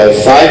total of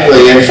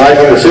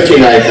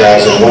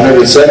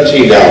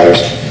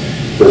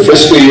 $5,559,117 for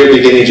fiscal year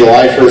beginning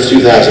July 1st,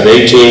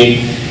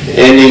 2018,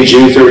 ending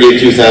June 30th,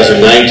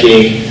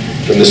 2019,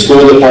 from the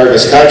school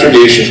department's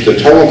contribution to the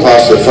total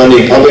cost of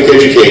funding public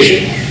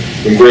education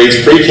from grades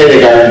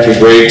pre-kindergarten to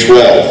grade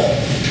 12.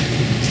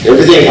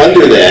 Everything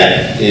under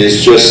that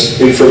is just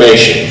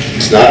information.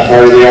 It's not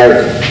part of the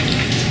article.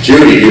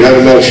 Judy, do you have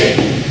a motion?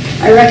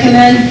 I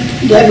recommend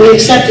that we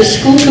accept the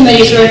school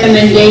committee's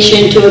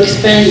recommendation to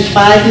expend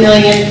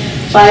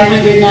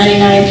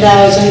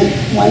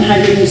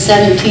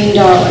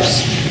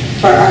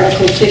 $5,999,117 for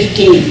Article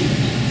 15.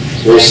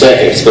 For a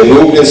second. It's been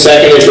moved and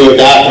seconded to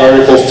adopt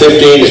Article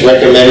 15 as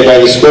recommended by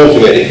the school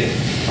committee.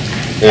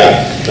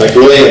 Now,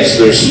 Dr. Williams,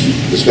 there's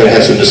going to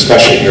have some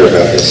discussion here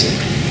about this.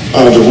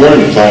 The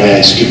Warrant and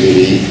Finance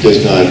Committee does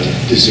not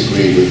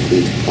disagree with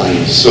the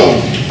final sum,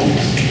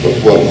 but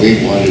what we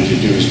wanted to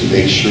do is to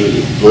make sure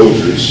that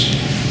voters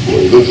who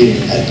are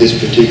looking at this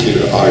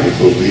particular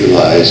article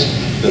realize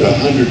that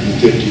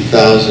 $150,000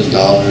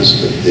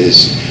 of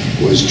this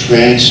was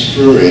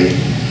transferring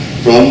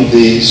from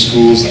the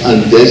school's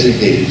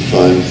undesignated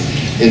fund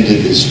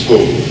into this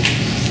total.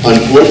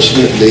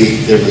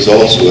 Unfortunately, there was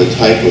also a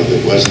typo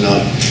that was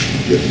not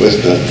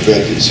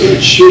corrected, so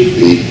it should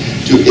be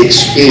to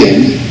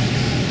expend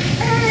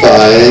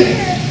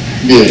 $5,559,117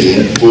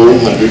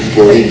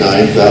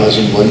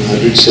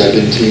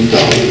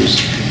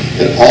 $1,449,117,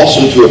 and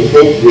also to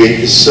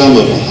appropriate the sum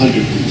of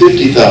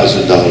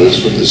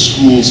 $150,000 from the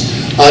school's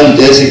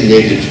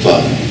undesignated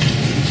fund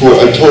for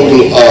a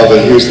total of,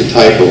 and here's the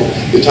typo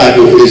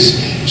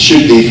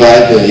should be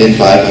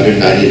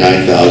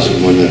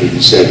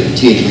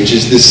 $5,599,117, which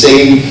is the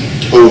same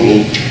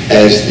total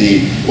as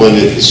the one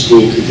that the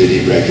school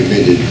committee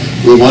recommended.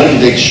 We wanted to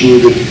make sure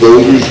that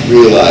voters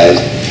realize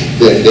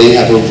that they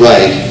have a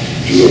right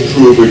to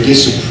approve or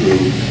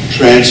disapprove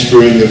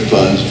transferring the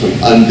funds from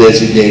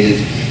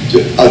undesignated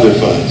to other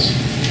funds.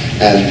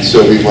 And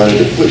so we wanted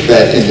to put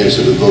that in there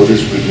so the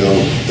voters would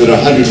know that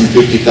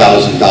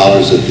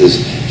 $150,000 of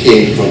this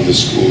came from the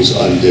school's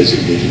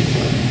undesignated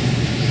fund.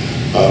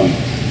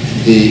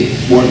 The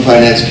Warren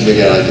Finance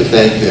Committee, I'd like to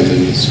thank them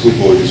and the school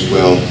board as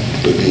well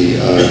for the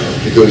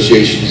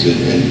negotiations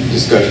and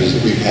discussions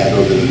that we've had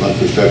over the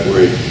month of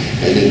February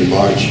and into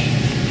March.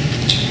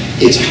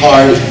 It's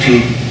hard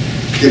to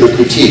give a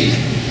critique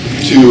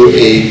to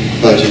a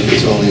budget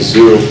that's only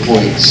 0.7%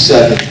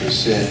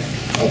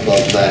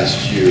 above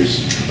last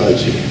year's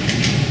budget.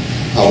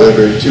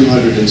 However,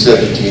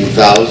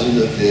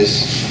 $217,000 of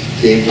this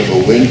came from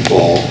a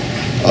windfall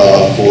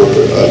for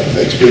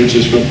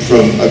expenditures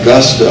from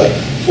Augusta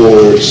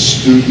for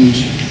student,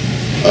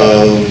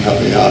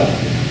 help me out.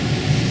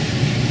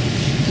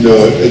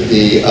 No,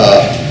 the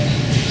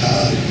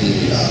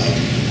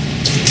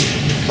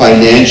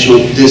financial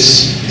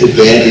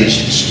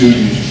disadvantaged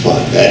student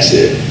fund. That's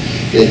it.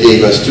 It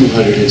gave us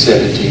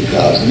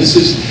 $217,000. This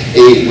is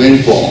a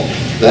windfall.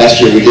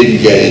 Last year we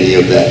didn't get any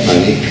of that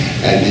money,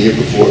 and the year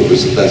before it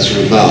was a lesser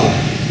amount.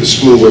 The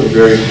school worked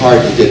very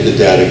hard to get the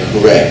data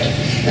correct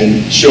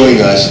and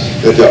showing us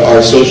that there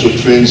are social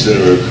trends that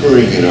are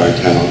occurring in our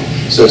town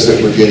such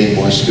that we're getting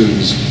more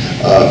students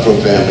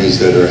from families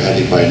that are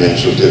having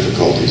financial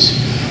difficulties.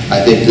 I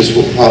think this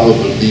will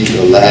probably be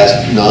the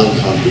last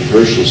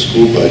non-controversial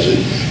school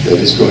budget that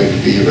is going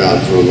to be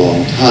around for a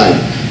long time,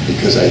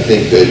 because I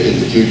think that in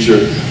the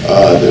future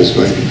there's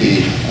going to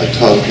be a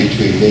tug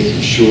between making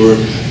sure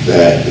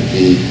that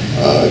the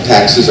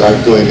taxes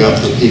aren't going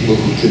up for people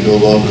who can no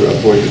longer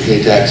afford to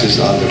pay taxes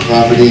on their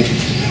property,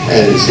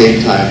 and at the same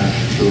time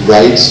the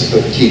rights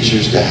of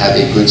teachers to have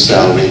a good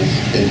salary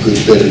and good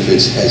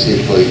benefits as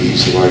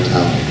employees of our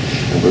town.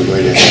 And we're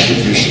going to have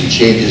to do some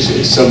changes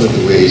in some of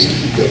the ways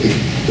that we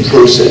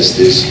process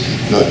this.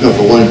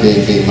 Number one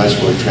being much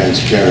more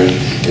transparent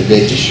and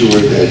making sure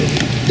that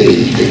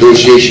the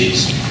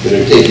negotiations that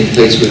are taking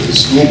place with the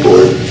school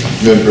board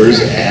members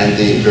and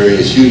the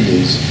various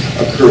unions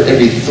occur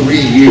every 3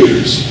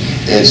 years.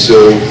 And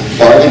so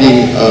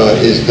bargaining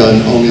is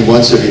done only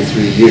once every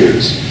 3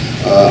 years.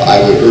 I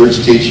would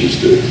urge teachers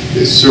to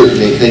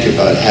certainly think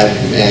about having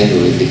them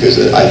annually, because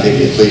I think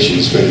inflation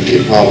is going to be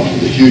a problem in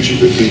the future,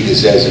 but be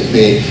this as it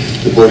may,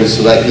 the Board of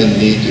Selectmen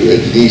need to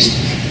at least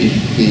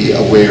be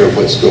aware of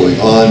what's going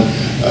on.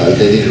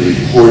 They need a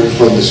report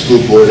from the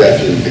school board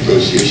after the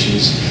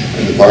negotiations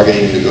and the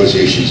bargaining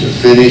negotiations are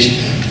finished.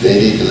 They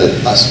need to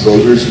let us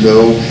voters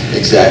know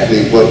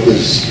exactly what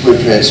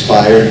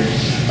transpired.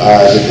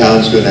 The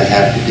town's going to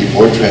have to be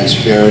more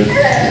transparent,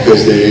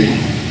 because there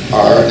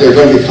are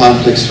going to be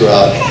conflicts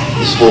throughout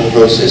this whole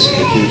process in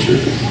the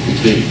future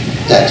between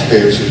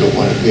taxpayers who don't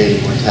want to pay any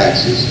more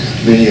taxes,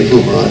 many of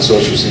whom are on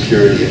Social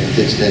Security and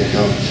fixed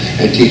income,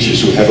 and teachers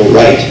who have a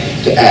right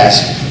to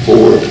ask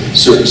for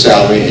certain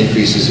salary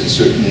increases and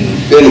certain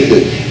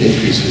benefit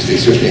increases. They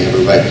certainly have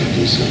a right to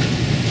do so.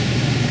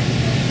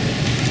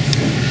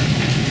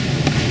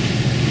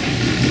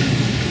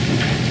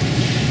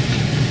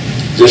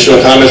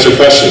 Additional comments or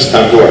questions?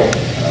 Tom Gore.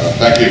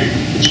 Thank you,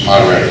 Mr.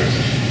 Moderator.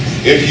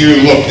 If you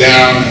look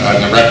down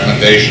on the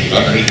recommendations,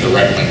 underneath the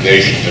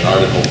recommendations in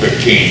Article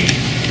 15,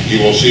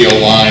 you will see a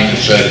line that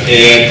says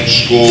add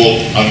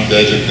school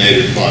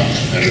undesignated funds,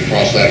 and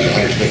across that is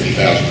 $150,000.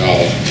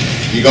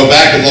 If you go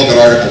back and look at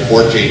Article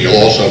 14,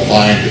 you'll also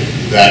find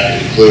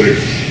that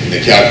included in the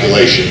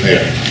calculation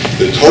there.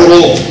 The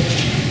total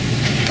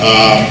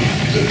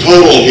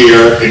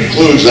here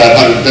includes that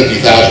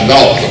 $150,000.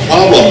 The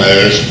problem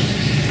is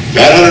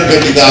that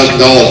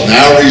 $150,000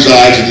 now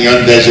resides in the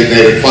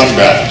undesignated fund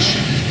balance.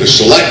 The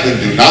selectmen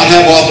do not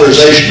have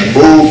authorization to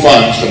move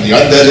funds from the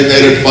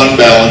undesignated fund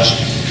balance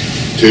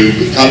to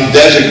become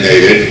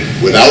designated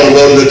without a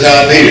vote of the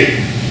town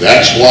meeting.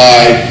 That's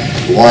why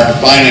the warrant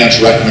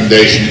finance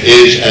recommendation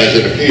is as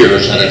it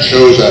appears, and it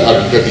shows that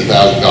 $150,000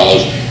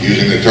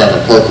 using the term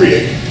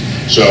appropriate.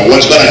 So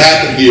what's going to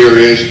happen here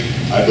is,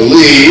 I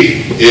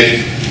believe,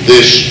 if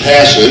this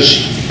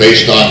passes,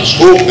 based on the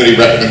school committee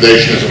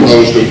recommendation as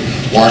opposed to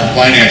warrant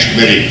finance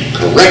committee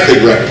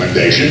corrected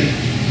recommendation,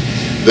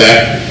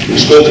 that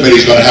the school committee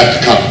is going to have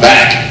to come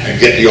back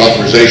and get the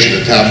authorization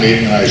at town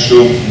meeting, and I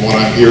assume from what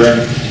I'm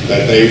hearing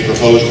that they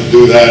propose to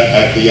do that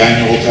at the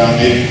annual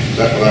town meeting. Is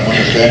that what I'm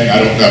understanding?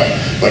 I don't know.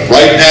 But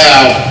right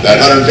now,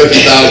 that $150,000,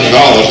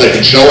 they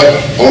can show it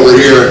over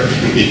here,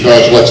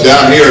 because what's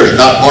down here is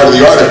not part of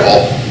the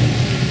article,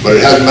 but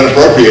it hasn't been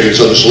appropriated,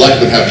 so the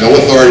selectmen have no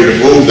authority to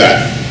move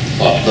that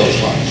those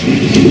funds.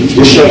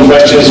 Additional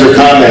questions or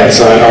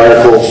comments on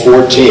Article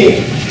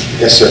 14?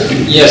 Yes, sir.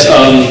 Yes,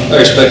 I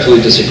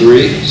respectfully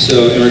disagree.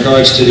 So in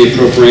regards to the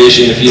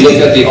appropriation, if you look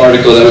at the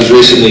article that was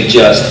recently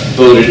just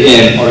voted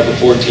in, Article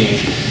 14,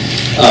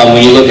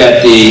 when you look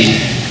at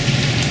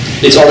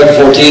it's Article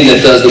 14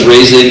 that does the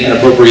raising and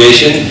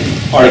appropriation.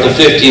 Article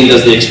 15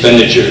 does the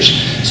expenditures.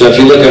 So if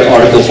you look at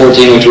Article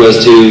 14, which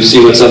was to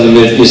see what some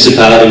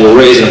municipality will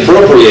raise and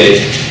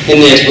appropriate, in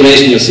the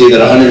explanation you'll see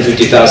that $150,000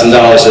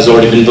 has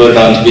already been voted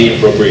on to be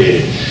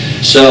appropriated.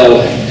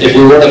 So if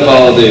we were to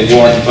follow the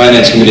Warrant and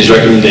Finance Committee's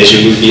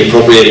recommendation, we would be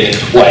appropriating it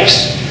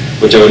twice,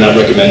 which I would not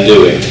recommend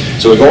doing.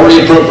 So we've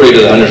already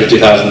appropriated $150,000,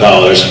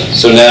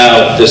 so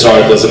now this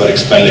article is about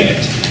expending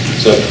it.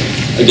 So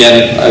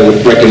again, I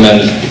would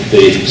recommend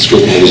the school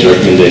committee's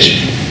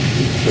recommendation.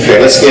 Okay,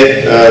 let's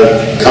get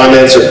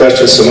comments or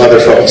questions from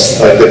other folks,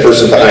 like the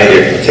person behind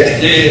you.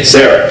 Okay.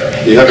 Sarah,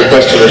 do you have a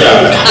question or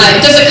comment?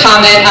 Just a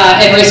comment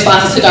in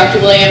response to Dr.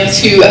 Williams,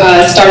 who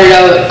started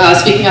out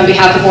speaking on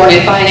behalf of Warrant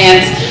and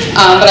Finance.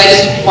 But I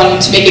just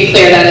wanted to make it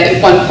clear that at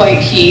one point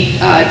he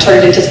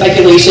turned into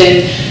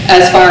speculation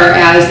as far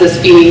as this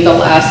being the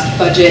last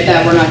budget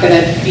that we're not going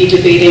to be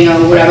debating or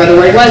whatever the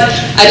word was.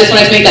 I just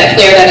wanted to make that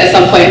clear that at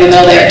some point in the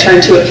middle there it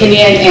turned to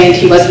opinion and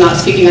he was not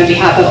speaking on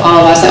behalf of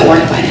all of us at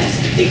Warrant and Finance.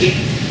 Thank you.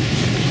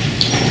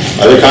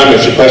 Other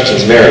comments or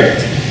questions? Mary?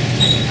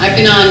 I've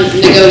been on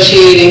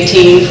negotiating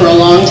team for a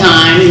long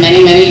time,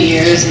 many, many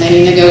years,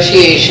 many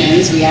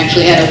negotiations. We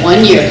actually had a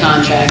one-year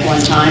contract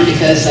one time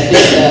because I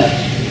think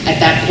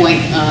at that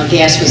point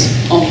gas was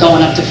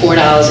going up to $4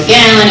 a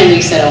gallon, and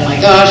we said, oh my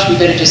gosh, we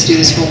better just do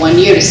this for 1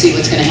 year to see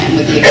what's going to happen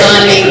with the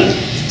economy.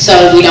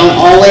 So we don't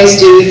always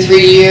do 3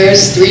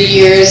 years. 3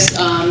 years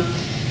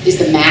is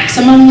the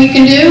maximum we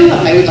can do.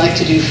 I would like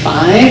to do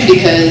 5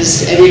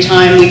 because every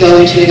time we go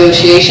into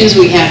negotiations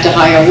we have to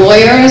hire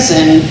lawyers,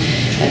 and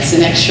that's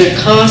an extra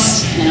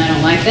cost, and I don't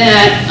like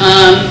that.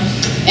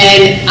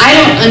 And I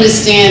don't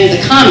understand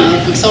the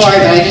comment, I'm sorry,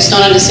 but I just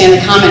don't understand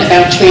the comment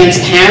about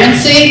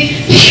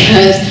transparency,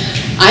 because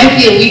I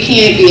feel we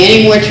can't be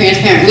any more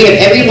transparent. We have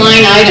every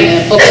line item in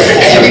a book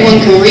that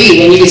everyone can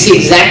read, and you can see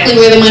exactly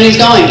where the money's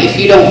going. If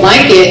you don't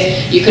like it,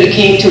 you could have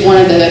came to one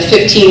of the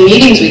 15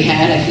 meetings we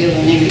had. I feel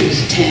maybe it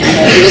was 10,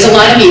 but it was a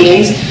lot of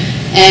meetings,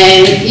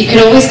 and you can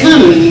always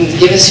come and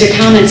give us your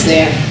comments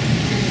there.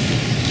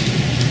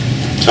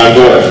 Tom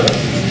Gore.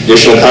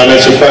 Additional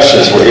comments or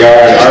questions? We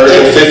are on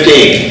Article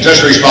 15.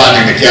 Just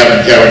responding to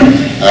Kevin.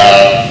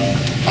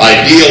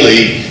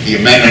 Ideally,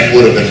 the amendment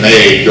would have been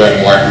made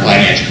during Warrant and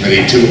Finance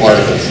Committee to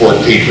Article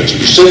 14, but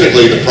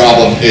specifically the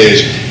problem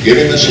is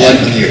giving the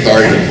selectmen the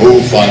authority to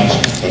move funds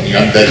from the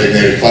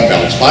undesignated fund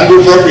balance. Fine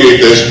to appropriate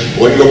this,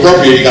 but when you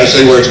appropriate, you got to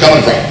say where it's coming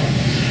from.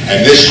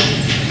 And this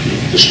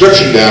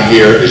description down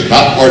here is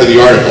not part of the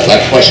article.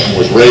 That question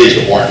was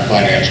raised at Warrant and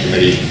Finance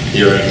Committee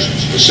hearings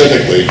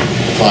specifically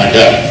to find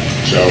out.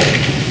 So,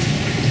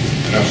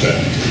 enough said.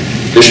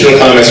 Additional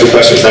comments or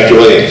questions? Dr.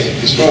 Williams.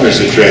 As far as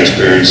the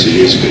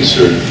transparency is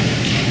concerned,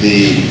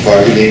 the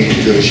bargaining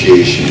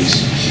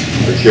negotiations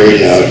are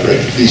carried out,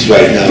 at least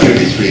right now,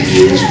 every 3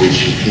 years,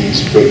 which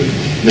means from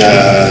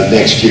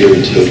next year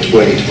until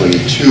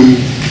 2022.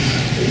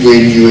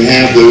 When you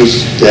have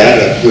those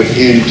data put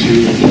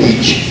into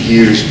each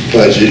year's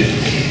budget,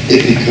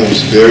 it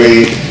becomes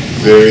very,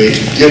 very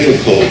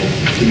difficult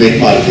to make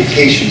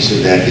modifications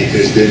in that,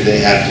 because then they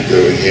have to go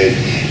ahead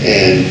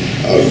and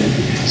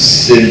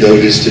send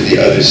notice to the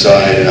other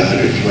side in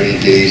 120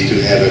 days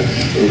to have a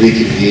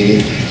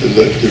reconvening,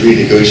 to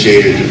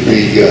renegotiate or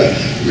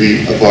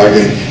to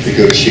bargain,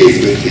 negotiate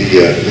with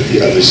the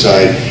other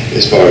side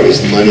as far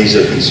as monies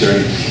are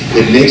concerned.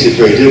 It makes it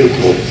very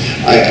difficult.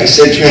 I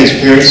said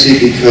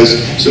transparency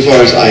because, so far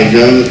as I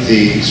know,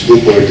 the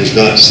school board does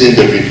not send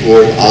a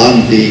report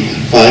on the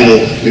final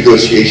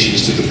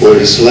negotiations to the Board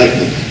of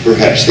Selectmen.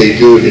 Perhaps they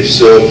do, and if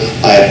so,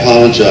 I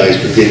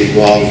apologize for getting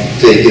wrong,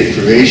 fake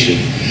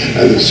information.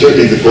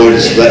 Certainly the Board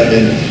of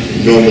Selectmen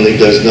normally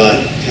does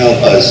not tell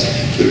us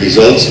the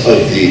results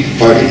of the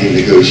bargaining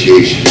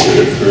negotiations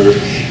that occur,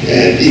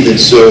 and even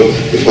so,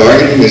 the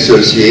bargaining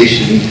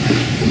association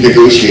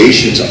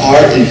negotiations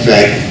are in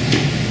fact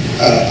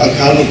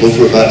accountable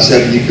for about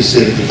 70%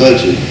 of the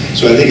budget.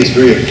 So I think it's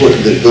very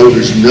important that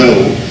voters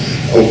know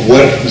of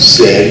what was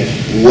said,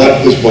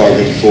 what was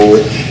bargained for,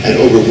 and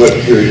over what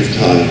period of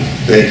time.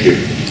 Thank you.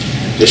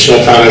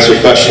 Additional comments or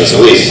questions?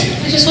 Elise?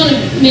 I just want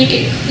to make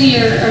it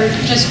clear, or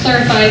just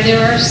clarify, there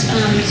are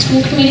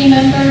school committee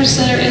members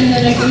that are in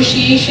the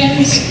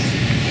negotiations,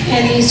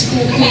 and these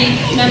school committee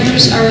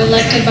members are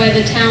elected by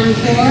the town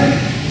board.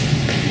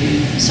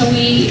 So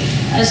we,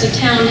 as a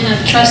town,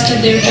 have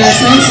trusted their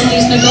judgment in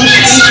these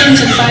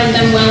negotiations and find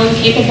them well and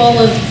capable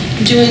of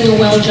doing a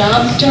well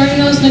job during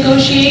those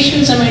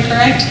negotiations. Am I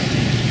correct?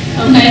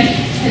 Okay.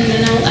 And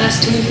then I'll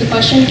ask to move the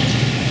question.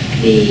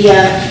 Wait. You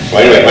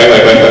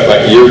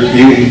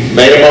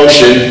made a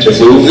motion to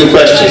move the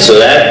question, so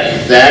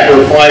that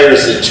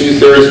requires a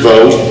 2/3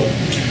 vote.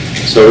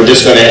 So we're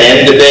just going to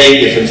end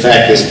debate if in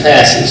fact this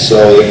passes.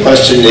 So the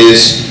question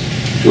is,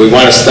 do we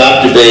want to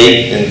stop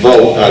debate and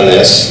vote on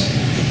this?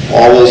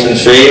 All those in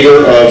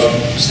favor of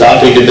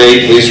stopping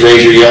debate, please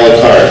raise your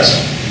yellow cards.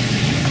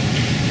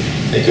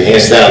 Take your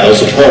hands down.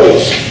 Those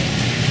opposed?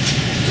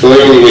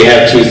 Clearly, we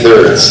have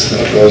 2/3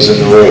 of those in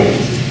the room.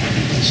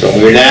 So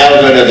we're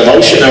now going to, the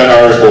motion on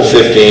Article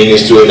 15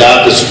 is to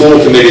adopt the school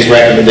committee's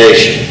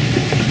recommendation.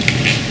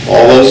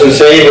 All those in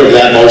favor of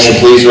that motion,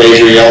 please raise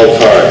your yellow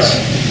cards.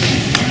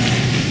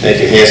 Take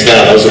your hands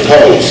down. Those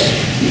opposed?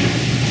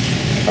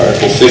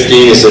 Article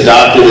 15 is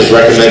adopted as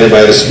recommended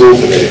by the school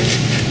committee.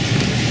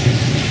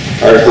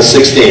 Article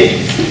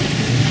 16.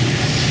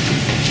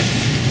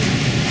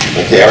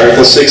 Okay,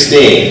 Article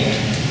 16.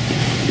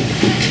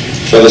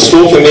 Shall the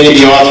school committee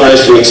be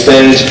authorized to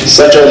expend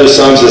such other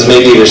sums as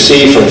may be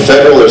received from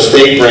federal or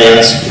state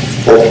grants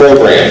or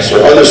programs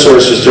or other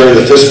sources during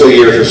the fiscal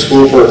year for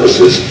school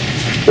purposes,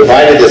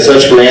 provided that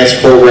such grants,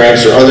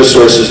 programs, or other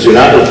sources do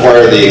not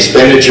require the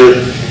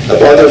expenditure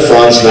of other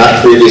funds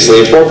not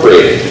previously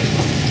appropriated.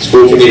 The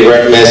school committee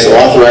recommends to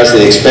authorize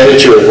the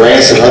expenditure of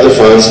grants and other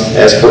funds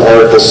as per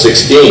Article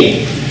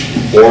 16.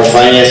 Warren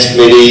Finance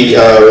Committee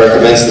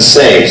recommends the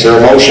same. Is there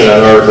a motion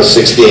on Article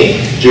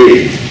 16?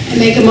 Judy? I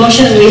make a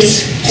motion that we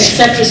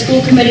accept the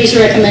school committee's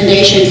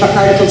recommendation for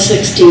Article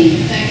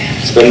 16.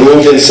 It's been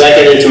moved and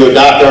seconded to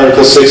adopt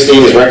Article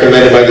 16 as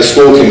recommended by the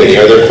school committee.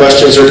 Are there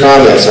questions or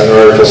comments on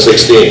Article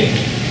 16?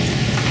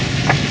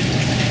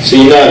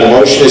 Seeing none, the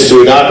motion is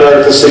to adopt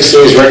Article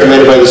 16 as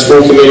recommended by the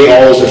school committee.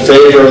 All those in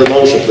favor of the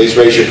motion, please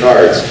raise your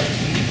cards.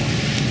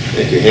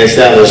 Thank you. Hands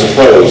down. Those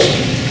opposed?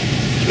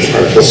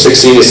 Article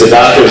 16 is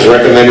adopted as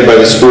recommended by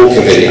the school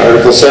committee.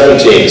 Article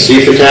 17, see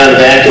if the town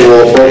of Acton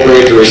will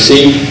appropriate the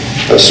receipt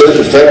of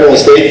certain federal and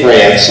state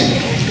grants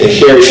and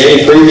carry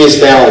any previous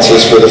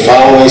balances for the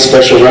following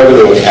special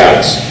revenue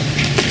accounts.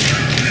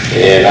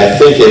 And I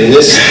think in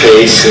this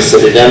case, since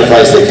it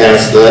identifies the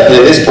accounts, that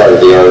is part of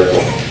the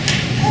article.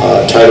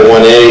 Title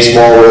 1A,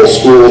 Small Rural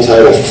School,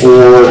 Title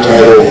 4,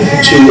 Title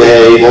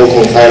 2A,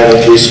 Local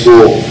Entitlement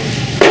Preschool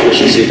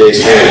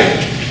Efficiency-Based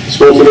Learning. The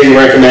school committee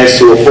recommends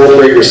to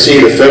appropriate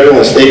receipt of federal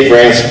and state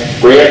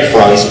grant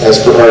funds as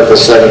per Article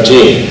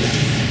 17.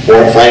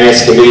 Warren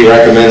Finance Committee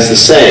recommends the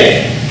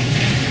same.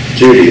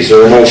 Judy, is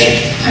there a motion?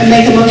 I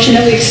make a motion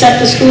that we accept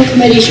the school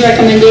committee's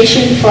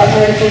recommendation for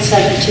Article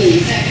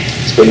 17.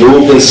 It's been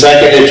moved and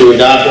seconded to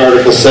adopt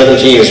Article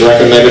 17 as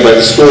recommended by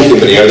the school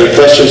committee. Are there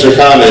questions or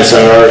comments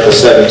on Article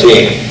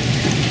 17?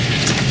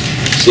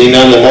 Seeing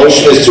none, the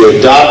motion is to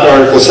adopt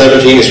Article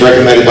 17 as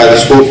recommended by the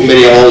school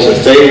committee. All those in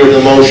favor of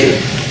the motion,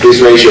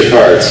 please raise your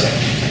cards.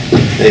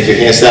 Thank you.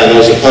 Hands down.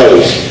 Those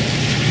opposed?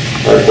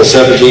 Article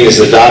 17 is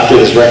adopted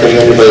as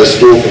recommended by the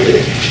school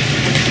committee.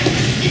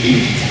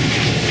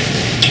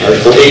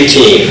 Article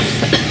 18.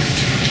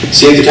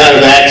 See if the town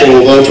of Acton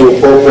will vote to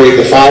appropriate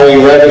the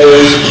following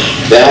revenues,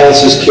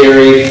 balances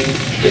carried,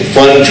 and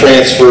fund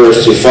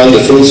transfers to fund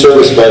the food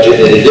service budget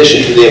in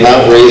addition to the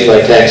amount raised by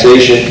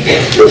taxation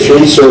for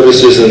food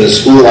services in the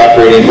school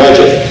operating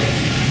budget.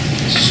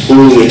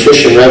 School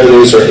nutrition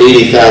revenues are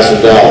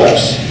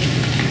 $80,000.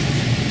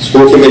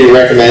 School committee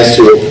recommends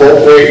to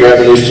appropriate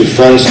revenues to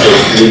fund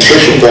the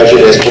nutrition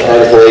budget as per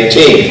Article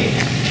 18.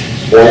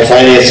 Warren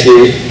Finance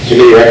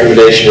Committee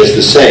recommendation is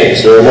the same.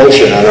 Is there a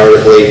motion on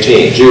Article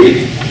 18?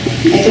 Judy?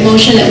 Make a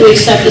motion that we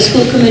accept the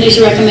school committee's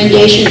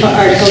recommendation for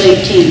Article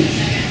 18.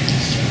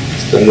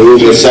 It's been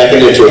moved and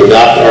seconded to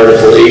adopt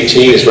Article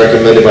 18 as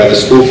recommended by the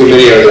school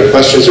committee. Are there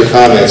questions or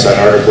comments on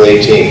Article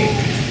 18?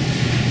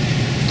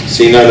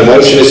 Seeing none, the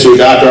motion is to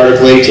adopt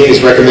Article 18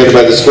 as recommended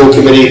by the school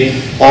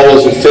committee. All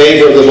those in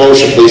favor of the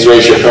motion, please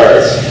raise your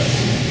cards.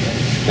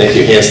 Thank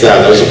you. Hands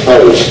down. Those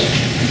opposed?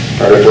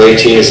 Article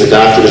 18 is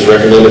adopted as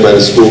recommended by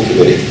the school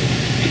committee.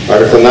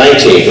 Article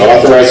 19, to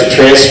authorize a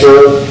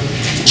transfer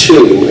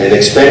to and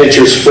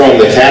expenditures from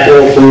the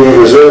Capital Improvement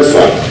Reserve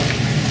Fund.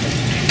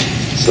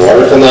 So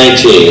Article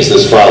 19 is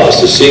as follows.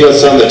 To see what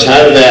sum the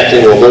town of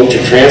Acton will vote to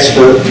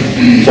transfer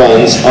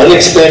funds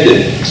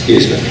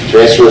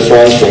transfer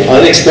funds from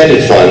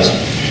unexpended funds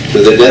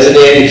to the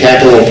designated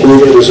Capital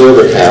Improvement Reserve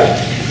account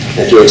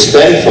and to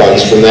expend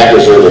funds from that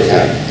reserve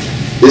account.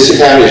 This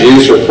account is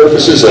used for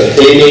purposes of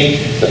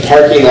paving the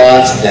parking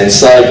lots and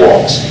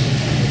sidewalks.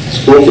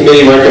 School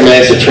committee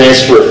recommends a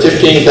transfer of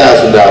 $15,000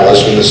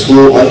 from the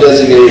school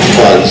undesignated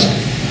funds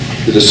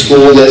to the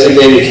school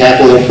designated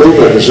Capital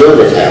Improvement Reserve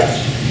account.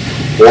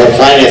 Warren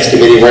Finance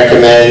Committee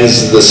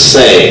recommends the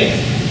same.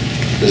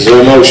 Is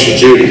there a motion?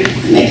 Judy?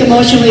 Make a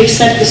motion we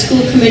accept the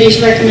school committee's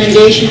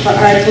recommendation for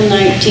Article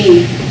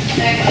 19.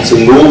 It's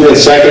been moved and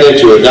seconded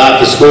to adopt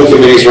the school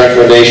committee's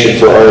recommendation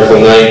for Article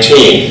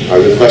 19.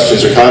 Are there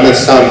questions or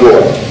comments? Tom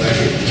Gore.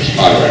 Thank you, Mr.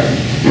 Moderator.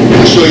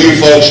 Just so you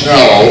folks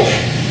know,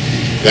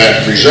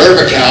 that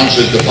reserve accounts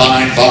is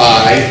defined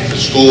by the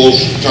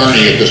school's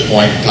attorney at this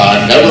point in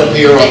time, never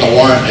appear on the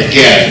warrant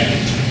again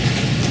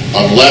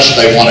unless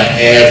they want to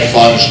add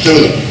funds to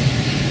them.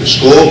 The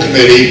school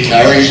committee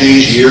carries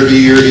these year to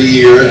year to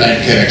year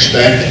and can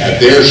expend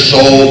at their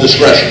sole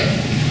discretion.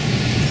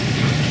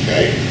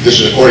 Okay? This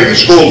is according to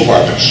the school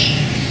department's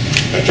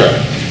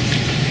attorney.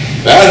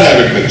 That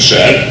having been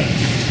said,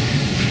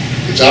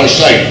 It's out of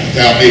sight,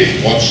 town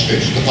meeting, once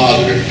it's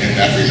deposited in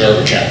that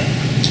reserve account.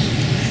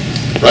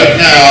 Right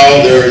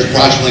now, there is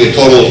approximately a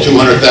total of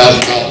 $200,000,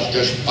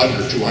 just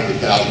under $200,000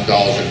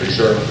 in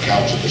reserve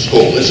accounts at the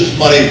school. This is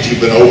money that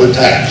you've been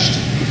overtaxed,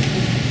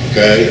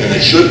 okay? And it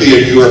should be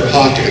in your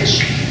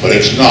pockets, but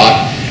it's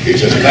not.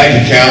 It's in a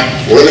bank account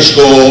for the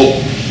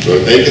school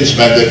so that they can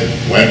spend it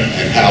when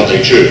and how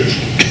they choose.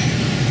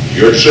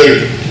 Your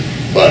decision,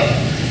 but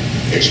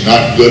it's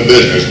not good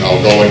business, and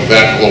I'll go into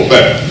that in a little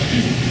bit.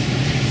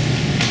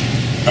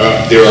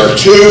 There are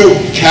two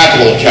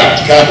capital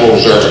accounts, capital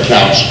reserve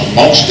accounts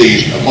amongst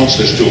this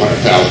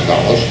 $200,000,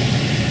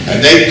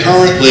 and they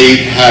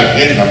currently have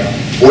in them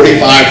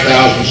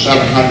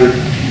 $45,738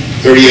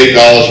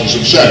 and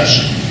some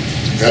cents.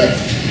 Okay?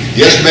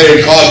 The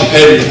estimated cost of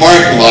paving the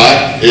parking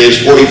lot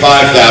is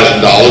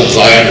 $45,000, as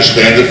I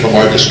understand it from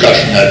our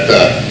discussion at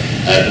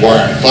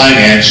Warren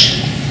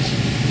Finance.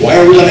 Why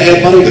are we going to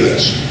add money to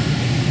this?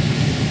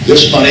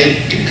 This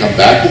money can come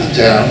back to the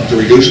town to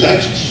reduce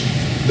taxes.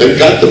 They've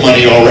got the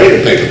money already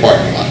to pay the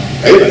parking lot.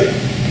 Pay it.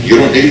 You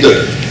don't need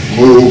to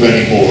move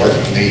any more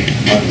from the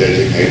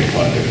undesignated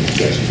fund to the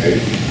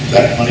designated.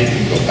 That money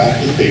can go back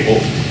to the people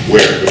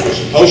where it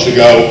was supposed to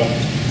go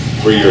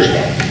 3 years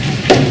ago.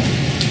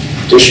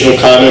 Additional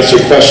comments or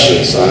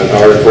questions on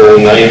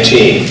Article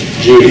 19?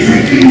 Judy?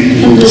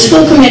 The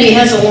school committee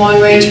has a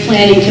long-range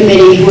planning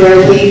committee where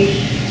we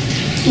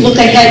look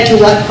ahead to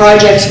what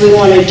projects we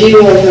want to do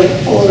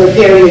over a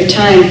period of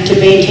time to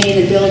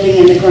maintain the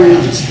building and the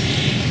grounds.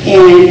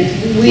 And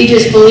we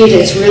just believe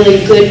it's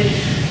really good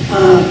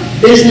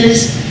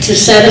business to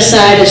set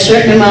aside a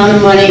certain amount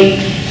of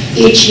money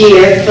each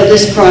year for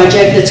this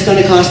project that's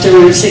going to cost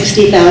around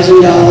 $60,000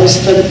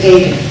 for the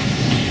paving.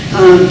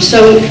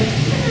 So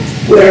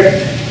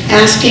we're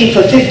asking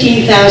for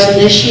 $15,000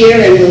 this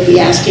year, and we'll be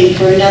asking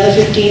for another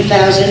 $15,000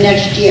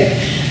 next year,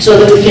 so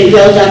that we can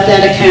build up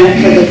that account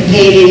for the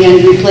paving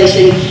and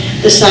replacing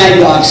the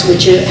sidewalks,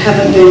 which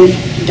haven't been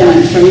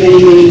done for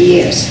many, many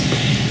years.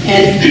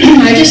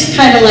 And I just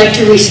kind of like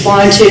to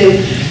respond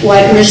to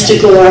what Mr.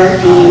 Gore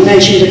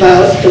mentioned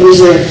about the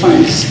reserve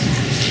funds.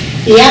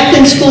 The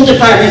Acton School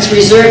Department's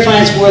reserve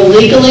funds were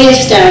legally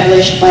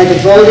established by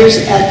the voters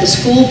at the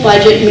school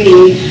budget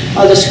meeting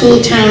or the school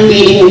town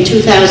meeting in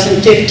 2015.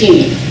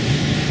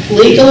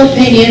 Legal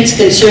opinions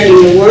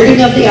concerning the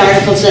wording of the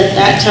articles at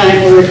that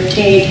time were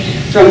obtained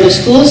from the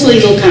school's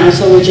legal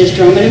counsel, which is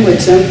Drummond and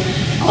Whitson,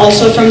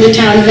 also from the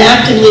town of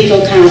Acton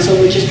legal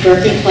counsel, which is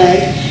Burke and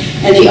Clegg,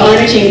 and the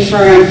auditing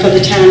firm for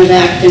the town of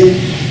Acton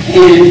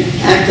and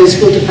Acton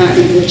School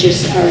Department, which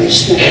is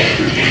R.H. Smith.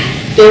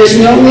 There is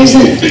no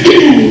reason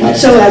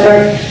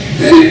whatsoever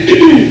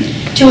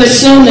to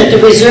assume that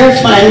the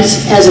reserve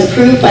funds, as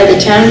approved by the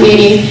town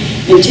meeting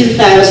in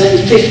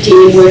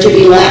 2015, were to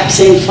be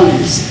lapsing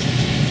funds.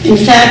 In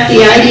fact,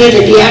 the idea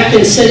that the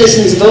Acton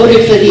citizens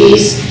voted them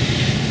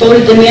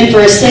in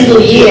for a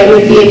single year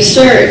would be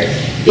absurd,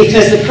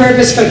 because the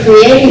purpose for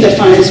creating the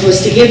funds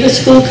was to give the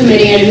school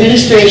committee and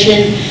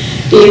administration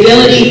the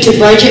ability to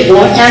budget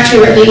more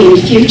accurately in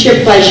future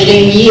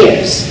budgeting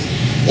years.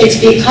 It's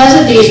because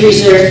of these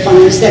reserve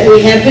funds that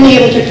we have been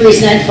able to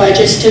present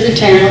budgets to the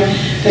town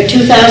for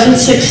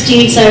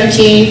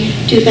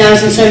 2016-17,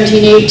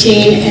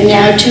 2017-18, and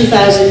now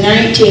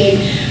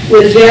 2019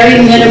 with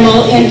very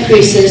minimal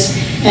increases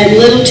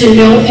and little to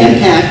no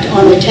impact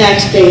on the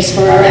tax base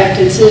for our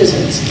Acton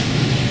citizens.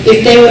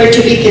 If they were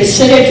to be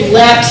considered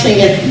lapsing,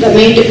 the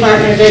Maine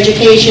Department of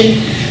Education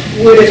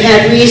would have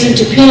had reason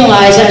to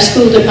penalize our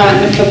school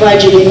department for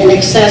budgeting in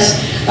excess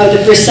of the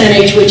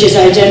percentage which is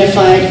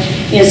identified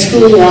in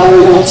school law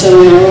and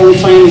also in our own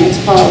finance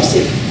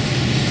policy.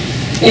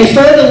 In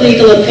further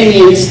legal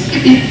opinions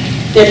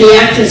that the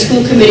Acton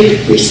School Committee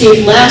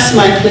received last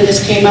month when this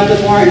came up with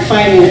Warren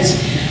Finance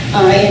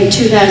in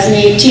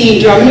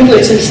 2018, Drummond and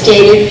Whitson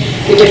stated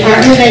the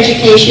Department of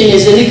Education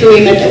is in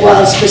agreement that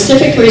while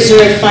specific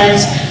reserve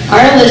funds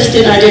are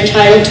listed under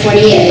Title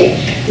 20A,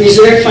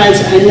 reserve funds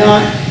are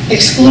not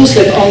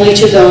exclusive only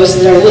to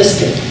those that are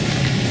listed.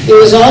 It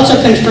was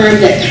also confirmed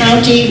that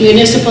county,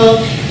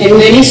 municipal, and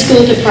many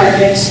school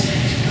departments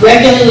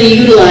regularly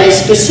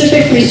utilize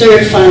specific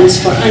reserve funds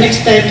for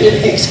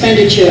unexpected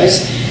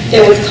expenditures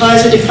that would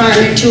cause the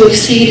department to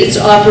exceed its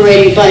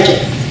operating budget.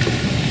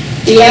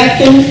 The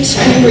Acton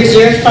School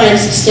Reserve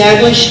Funds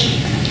established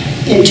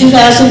in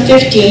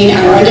 2015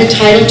 are under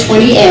Title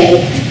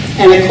 20A,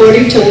 and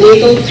according to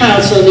legal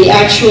counsel, the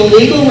actual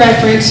legal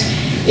reference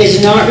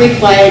is not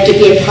required to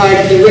be a part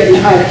of the written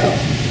article.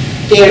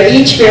 They are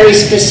each very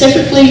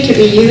specifically to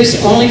be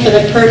used only for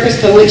the purpose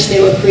for which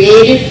they were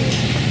created,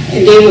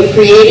 and they were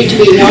created to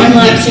be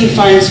non-lapsing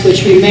funds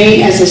which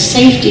remain as a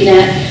safety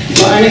net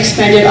for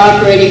unexpended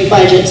operating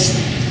budgets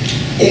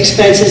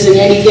expenses in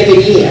any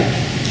given year.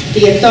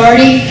 The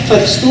authority for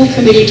the school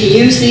committee to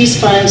use these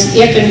funds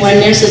if and when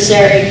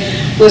necessary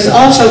was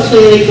also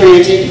clearly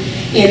granted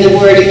in the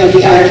wording of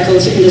the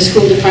articles in the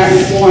school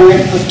department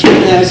warrant of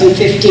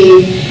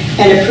 2015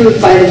 and approved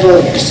by the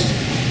voters.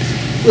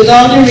 With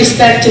all due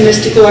respect to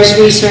Mr. Gore's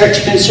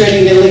research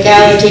concerning the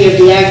legality of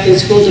the Acton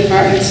School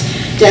Department's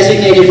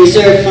designated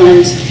reserve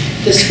funds,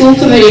 the school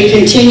committee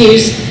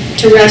continues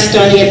to rest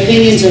on the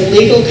opinions of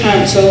legal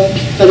counsel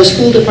for the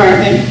school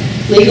department,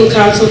 legal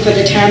counsel for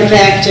the town of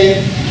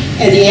Acton,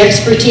 and the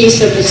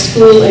expertise of the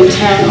school and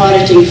town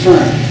auditing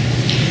firm.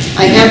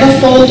 I have a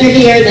folder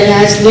here that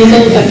has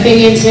legal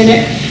opinions in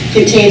it,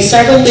 contains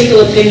several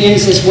legal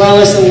opinions as well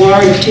as the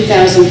warrant of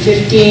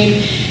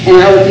 2015, and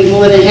I would be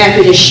more than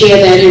happy to share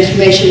that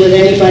information with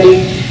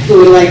anybody who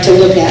would like to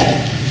look at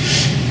it.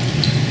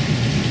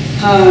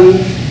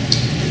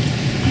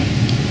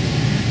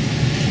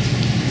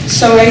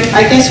 So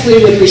I guess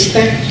we would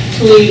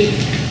respectfully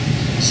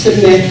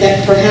submit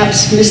that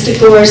perhaps Mr.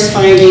 Gore's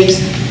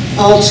findings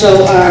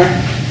also are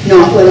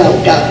not without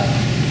doubt.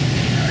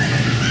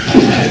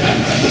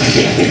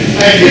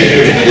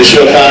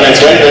 Additional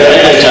comments? Wait a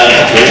minute, John.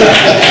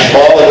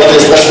 Paul,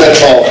 let's let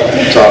Paul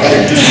talk.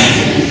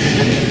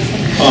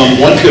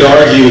 One could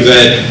argue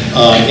that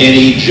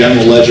any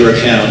general ledger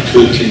account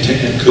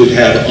could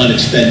have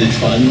unexpended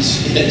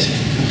funds in it.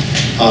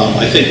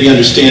 I think we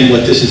understand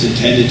what this is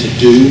intended to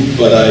do,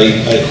 but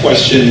I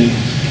question,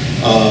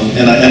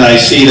 and I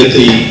see that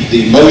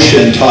the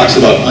motion talks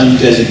about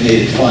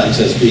undesignated funds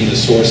as being the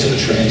source of the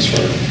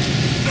transfer.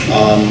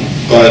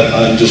 But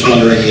I'm just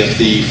wondering if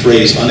the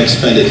phrase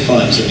unexpended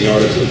funds in the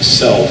article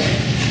itself,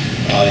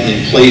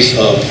 in place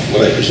of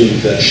what I presume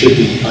that should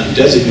be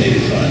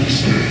undesignated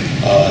funds,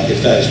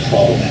 if that is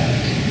problematic.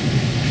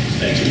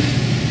 Thank you.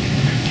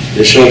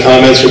 Additional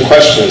comments or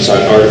questions on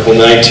Article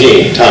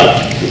 19?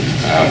 Tom?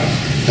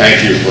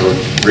 Thank you for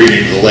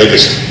reading the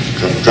latest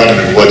from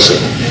Drummond and Woodson.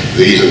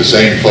 These are the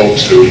same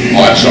folks who,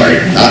 oh, I'm sorry,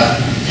 not,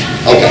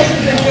 okay.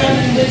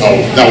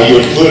 Oh, no,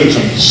 you included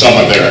some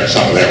of their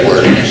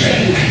wording in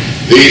there.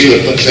 These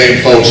are the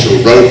same folks who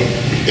wrote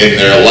in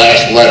their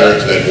last letter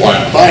that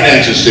Warren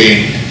Finance has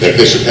seen that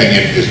this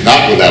opinion is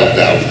not without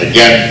doubt.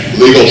 Again,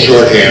 legal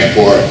shorthand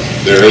for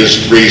there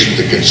is reason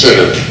to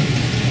consider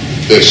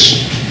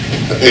this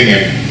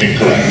opinion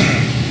incorrect.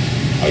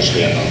 I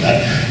stand on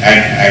that.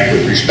 And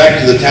with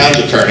respect to the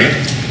town's attorney,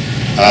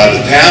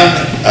 the town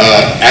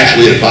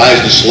actually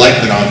advised the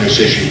selectmen on this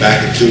issue back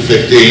in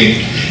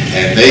 2015,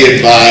 and they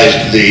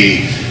advised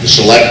the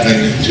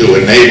selectmen to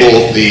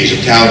enable these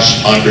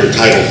accounts under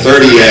Title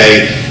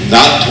 30A,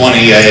 not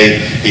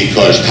 20A,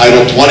 because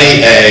Title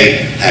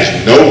 20A has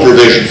no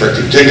provision for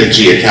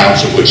contingency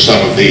accounts, of which some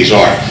of these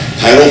are.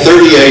 Title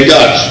 30A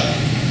does.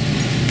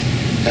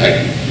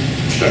 Okay?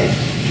 So.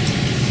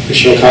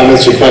 Additional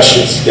comments or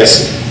questions? Yes,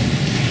 sir.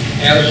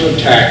 As a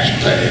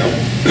taxpayer,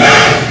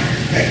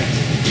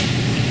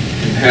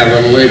 and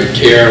having lived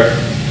here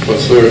for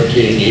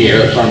 13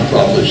 years, I'm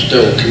probably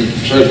still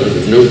considered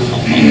a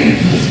newcomer.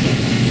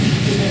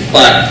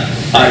 But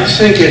I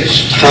think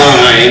it's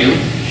time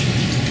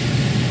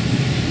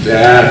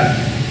that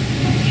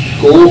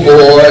school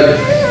board,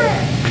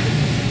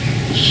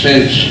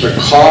 since the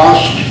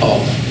cost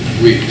of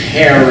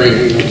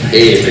repairing the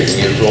paving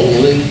is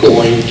only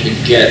going to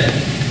get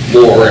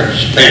more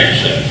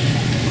expensive,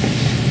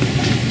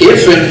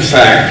 if in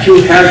fact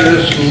you have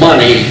this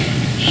money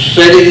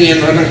sitting in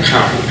an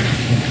account,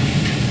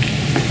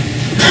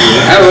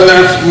 you have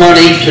enough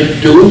money to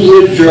do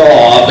the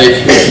job if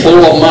you pull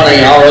the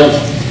money out of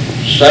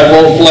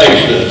several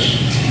places,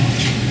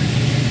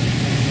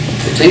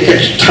 I think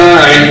it's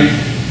time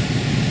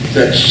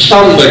that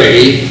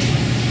somebody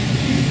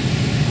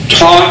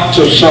talk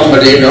to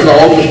somebody that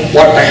knows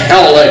what the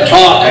hell they're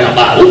talking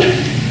about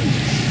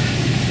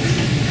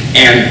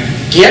and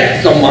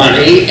get the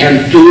money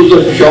and do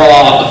the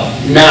job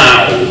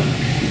now,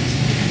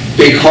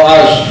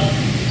 because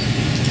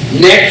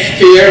next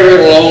year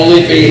it'll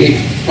only be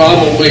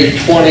probably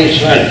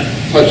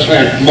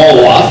 20%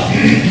 more,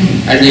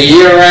 and the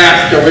year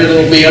after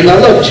it'll be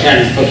another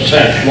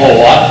 10%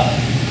 more.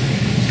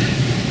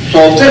 So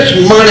if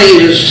this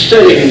money is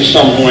sitting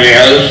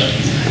somewhere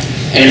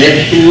and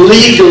it's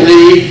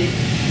legally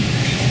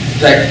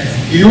that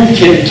you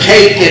can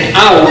take it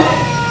out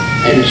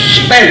and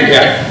spend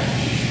it,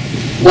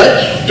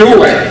 let's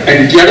do it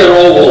and get it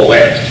over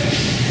with.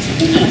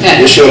 Okay.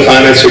 Additional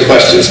comments or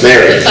questions?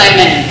 Mary? If I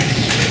may.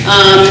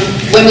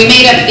 When we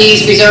made up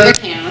these reserve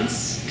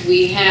accounts,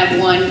 we have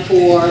one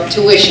for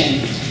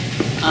tuition.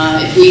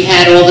 If we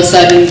had all of a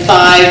sudden 5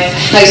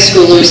 high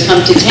schoolers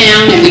come to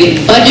town and we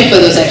didn't budget for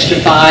those extra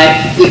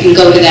 5, we can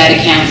go to that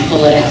account and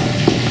pull it out.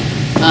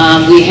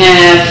 We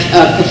have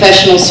a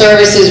professional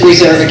services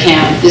reserve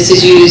account. This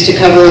is used to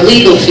cover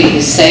legal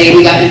fees. Say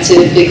we got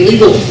into a big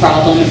legal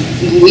problem,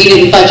 we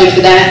didn't budget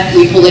for that,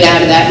 we pull it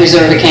out of that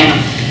reserve account.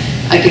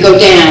 I could go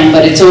down,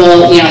 but it's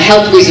all,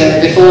 health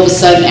reserve. If all of a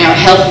sudden our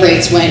health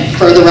rates went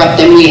further up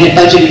than we had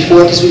budgeted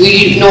for, because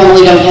we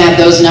normally don't have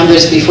those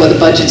numbers before the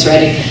budget's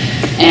ready.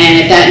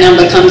 And if that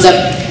number comes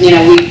up, we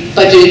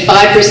budgeted 5%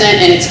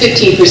 and it's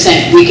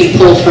 15%, we can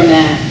pull from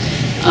that.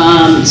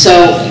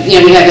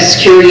 We have a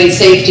security and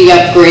safety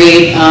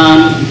upgrade.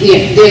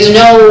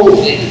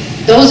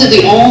 Those are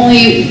the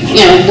only,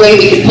 way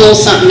we can pull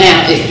something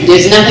out.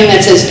 There's nothing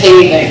that says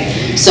paving.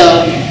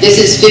 So This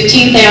is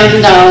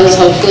 $15,000,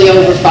 hopefully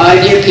over a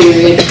 5-year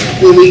period,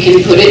 where we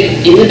can put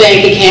it in the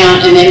bank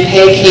account and then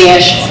pay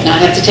cash,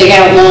 not have to take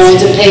out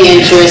loans and pay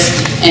interest,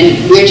 and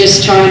we're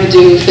just trying to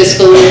do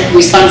fiscal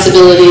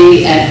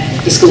responsibility at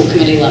the school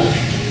committee level.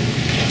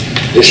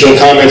 Additional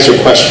comments or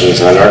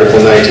questions on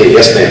Article 19?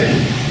 Yes, ma'am.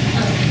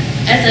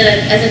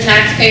 As a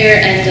taxpayer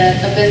and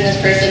a business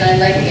person, I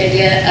like the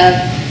idea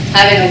of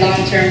having a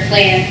long-term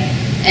plan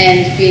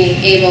and being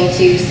able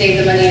to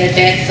save the money in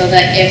advance so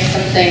that if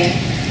something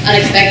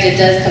unexpected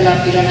does come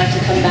up, you don't have to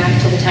come back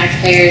to the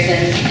taxpayers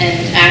and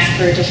ask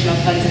for additional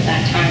funds at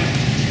that time.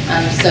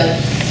 So,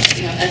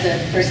 you know, as a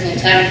person in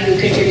town who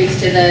contributes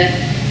to the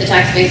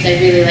tax base, I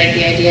really like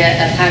the idea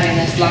of having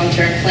this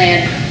long-term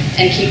plan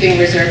and keeping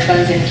reserve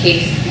funds in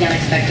case the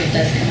unexpected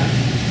does come up.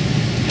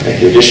 Thank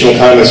you. Additional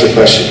comments or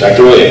questions?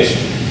 Dr. Williams.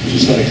 I'd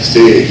just like to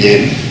say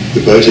again, the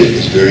budget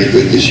is very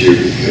good this year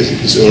because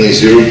it's only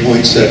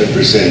 0.7%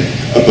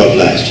 above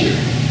last year.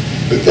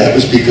 But that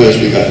was because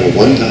we got a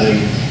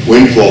one-time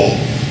windfall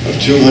of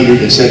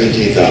 $217,000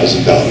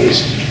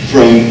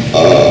 from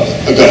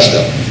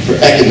Augusta for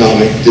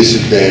economic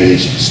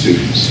disadvantaged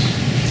students.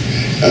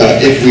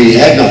 If we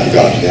had not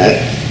gotten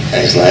that,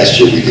 as last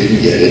year we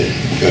didn't get it,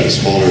 we got a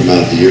smaller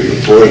amount the year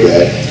before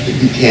that,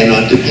 we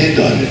cannot depend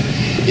on it.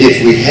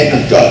 If we had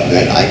not gotten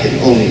that, I can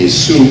only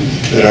assume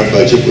that our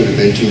budget would have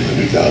been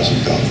 $200,000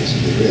 in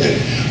the red,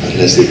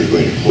 unless they were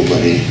going to pull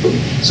money from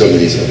some of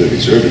these other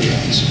reserve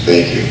accounts.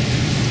 Thank you.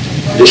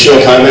 Additional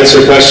comments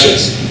or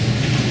questions?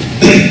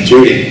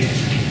 Judy.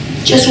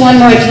 Just one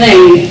more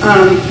thing.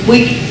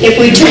 If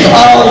we took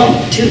all,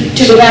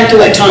 to go back to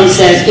what Tom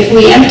says, if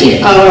we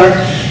emptied our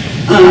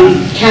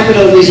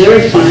capital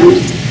reserve fund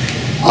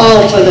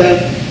all for the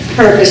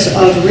purpose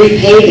of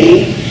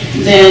repaving,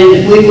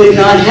 then we would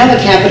not have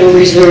a capital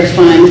reserve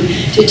fund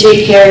to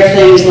take care of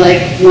things like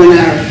when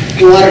our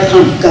water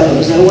pump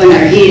goes, or when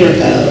our heater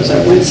goes, or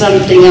when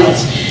something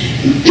else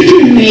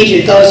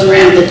major goes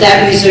around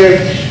that reserve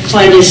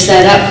fund is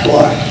set up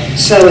for.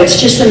 So it's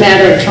just a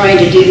matter of trying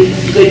to do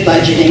good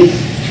budgeting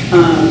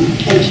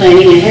and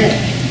planning ahead.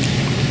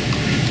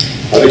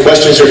 Other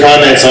questions or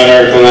comments on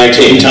Article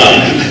 19?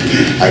 Tom?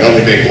 I'd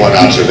only make one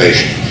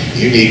observation.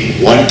 You need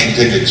one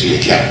contingency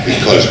account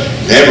because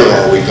never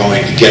are we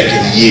going to get to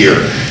the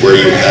year where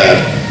you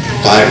have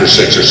 5 or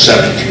 6 or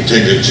 7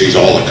 contingencies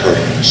all occurring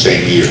in the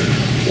same year.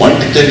 One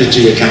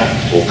contingency account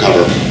will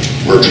cover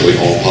virtually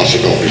all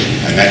possibilities,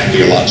 and that can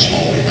be a lot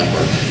smaller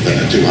number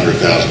than the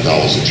 $200,000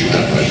 that you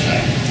have right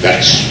now.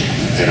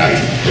 And I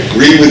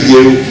agree with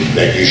you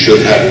that you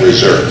should have a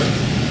reserve.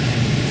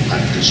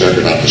 I'm concerned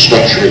about the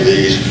structure of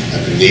these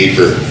and the need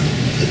for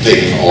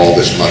taking all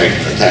this money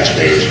from the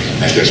taxpayers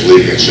and just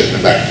leaving it sitting in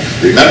the bank.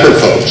 Remember,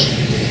 folks,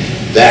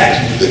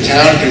 that the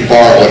town can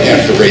borrow at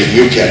half the rate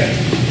you can,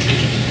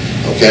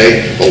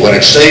 okay? But when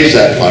it saves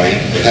that money,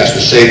 it has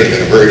to save it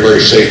in a very,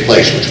 very safe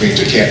place, which means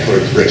it can't put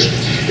it at risk.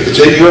 If it's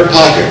in your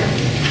pocket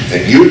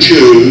and you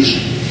choose,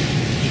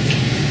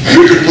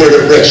 you can put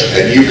it at risk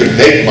and you can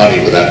make money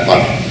with that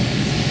money,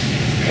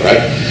 all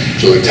right?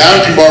 So the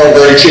town can borrow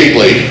very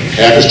cheaply,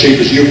 half as cheap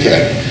as you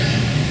can.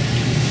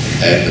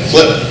 And the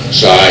flip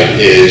side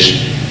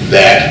is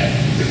that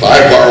if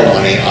I borrow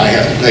money, I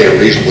have to pay a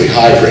reasonably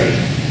high rate,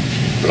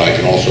 but I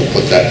can also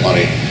put that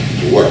money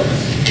to work,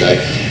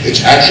 okay?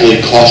 It's actually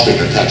costing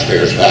the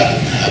taxpayers back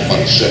to have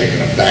money sitting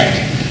in a bank.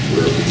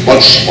 We're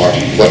much smarter,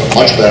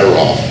 much better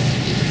off,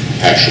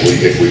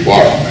 actually, if we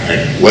borrow.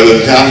 And whether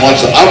the town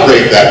wants to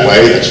operate that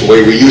way, that's the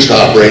way we used to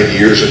operate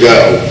years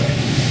ago.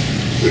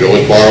 We'd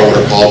always borrow what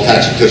are called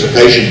tax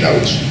anticipation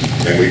notes,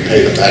 and we'd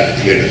pay them back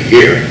at the end of the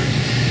year.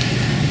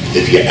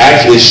 If you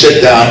actually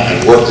sit down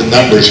and work the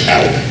numbers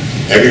out,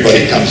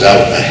 everybody comes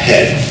out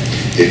ahead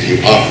if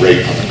you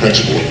operate on the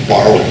principle of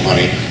borrowing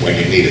money when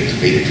you need it to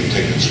meet a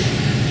contingency.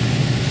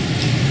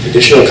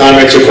 Additional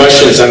comments or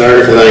questions on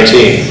Article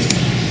 19?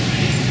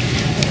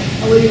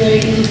 Are we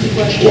ready to move the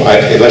question? Well,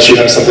 unless you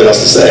have something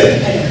else to say.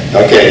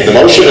 Okay, the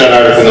motion on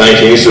Article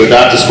 19 is to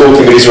adopt the school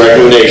committee's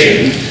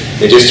recommendation.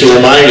 And just to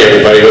remind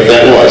everybody what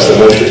that was, the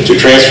motion to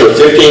transfer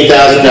 $15,000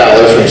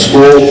 from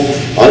school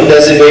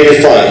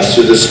undesignated funds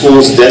to the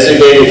school's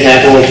designated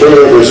capital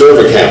improvement reserve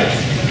account.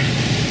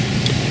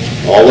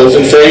 All those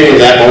in favor of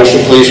that motion,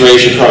 please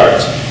raise your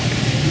cards.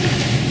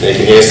 Take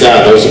your hands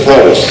down. Those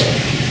opposed?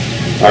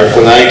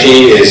 Article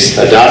 19 is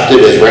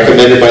adopted as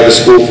recommended by the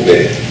school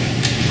committee.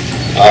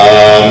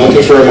 I'm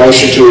looking for a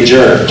motion to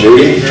adjourn.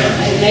 Judy?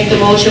 I make the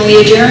motion,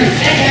 we adjourn.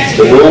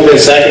 The moved and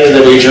seconded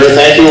that we adjourn.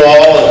 Thank you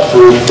all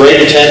for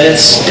great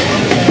attendance,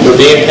 for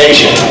being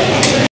patient.